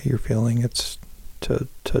everything that you're feeling. It's to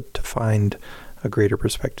find a greater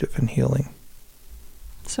perspective in healing.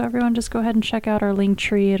 So everyone just go ahead and check out our link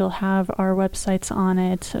tree. It'll have our websites on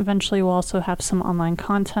it. Eventually we'll also have some online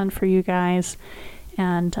content for you guys.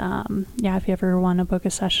 And if you ever want to book a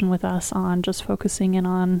session with us on just focusing in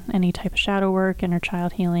on any type of shadow work, inner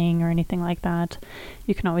child healing, or anything like that,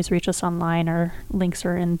 you can always reach us online. Our links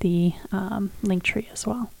are in the link tree as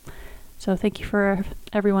well. So thank you for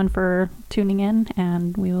everyone for tuning in,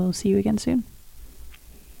 and we will see you again soon.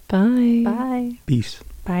 Bye. Bye. Peace.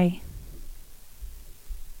 Bye.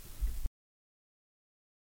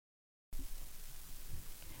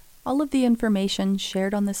 All of the information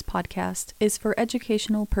shared on this podcast is for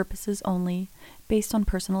educational purposes only, based on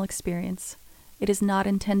personal experience. It is not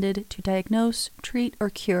intended to diagnose, treat,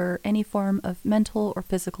 or cure any form of mental or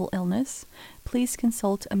physical illness. Please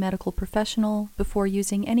consult a medical professional before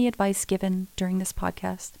using any advice given during this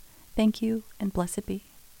podcast. Thank you, and blessed be.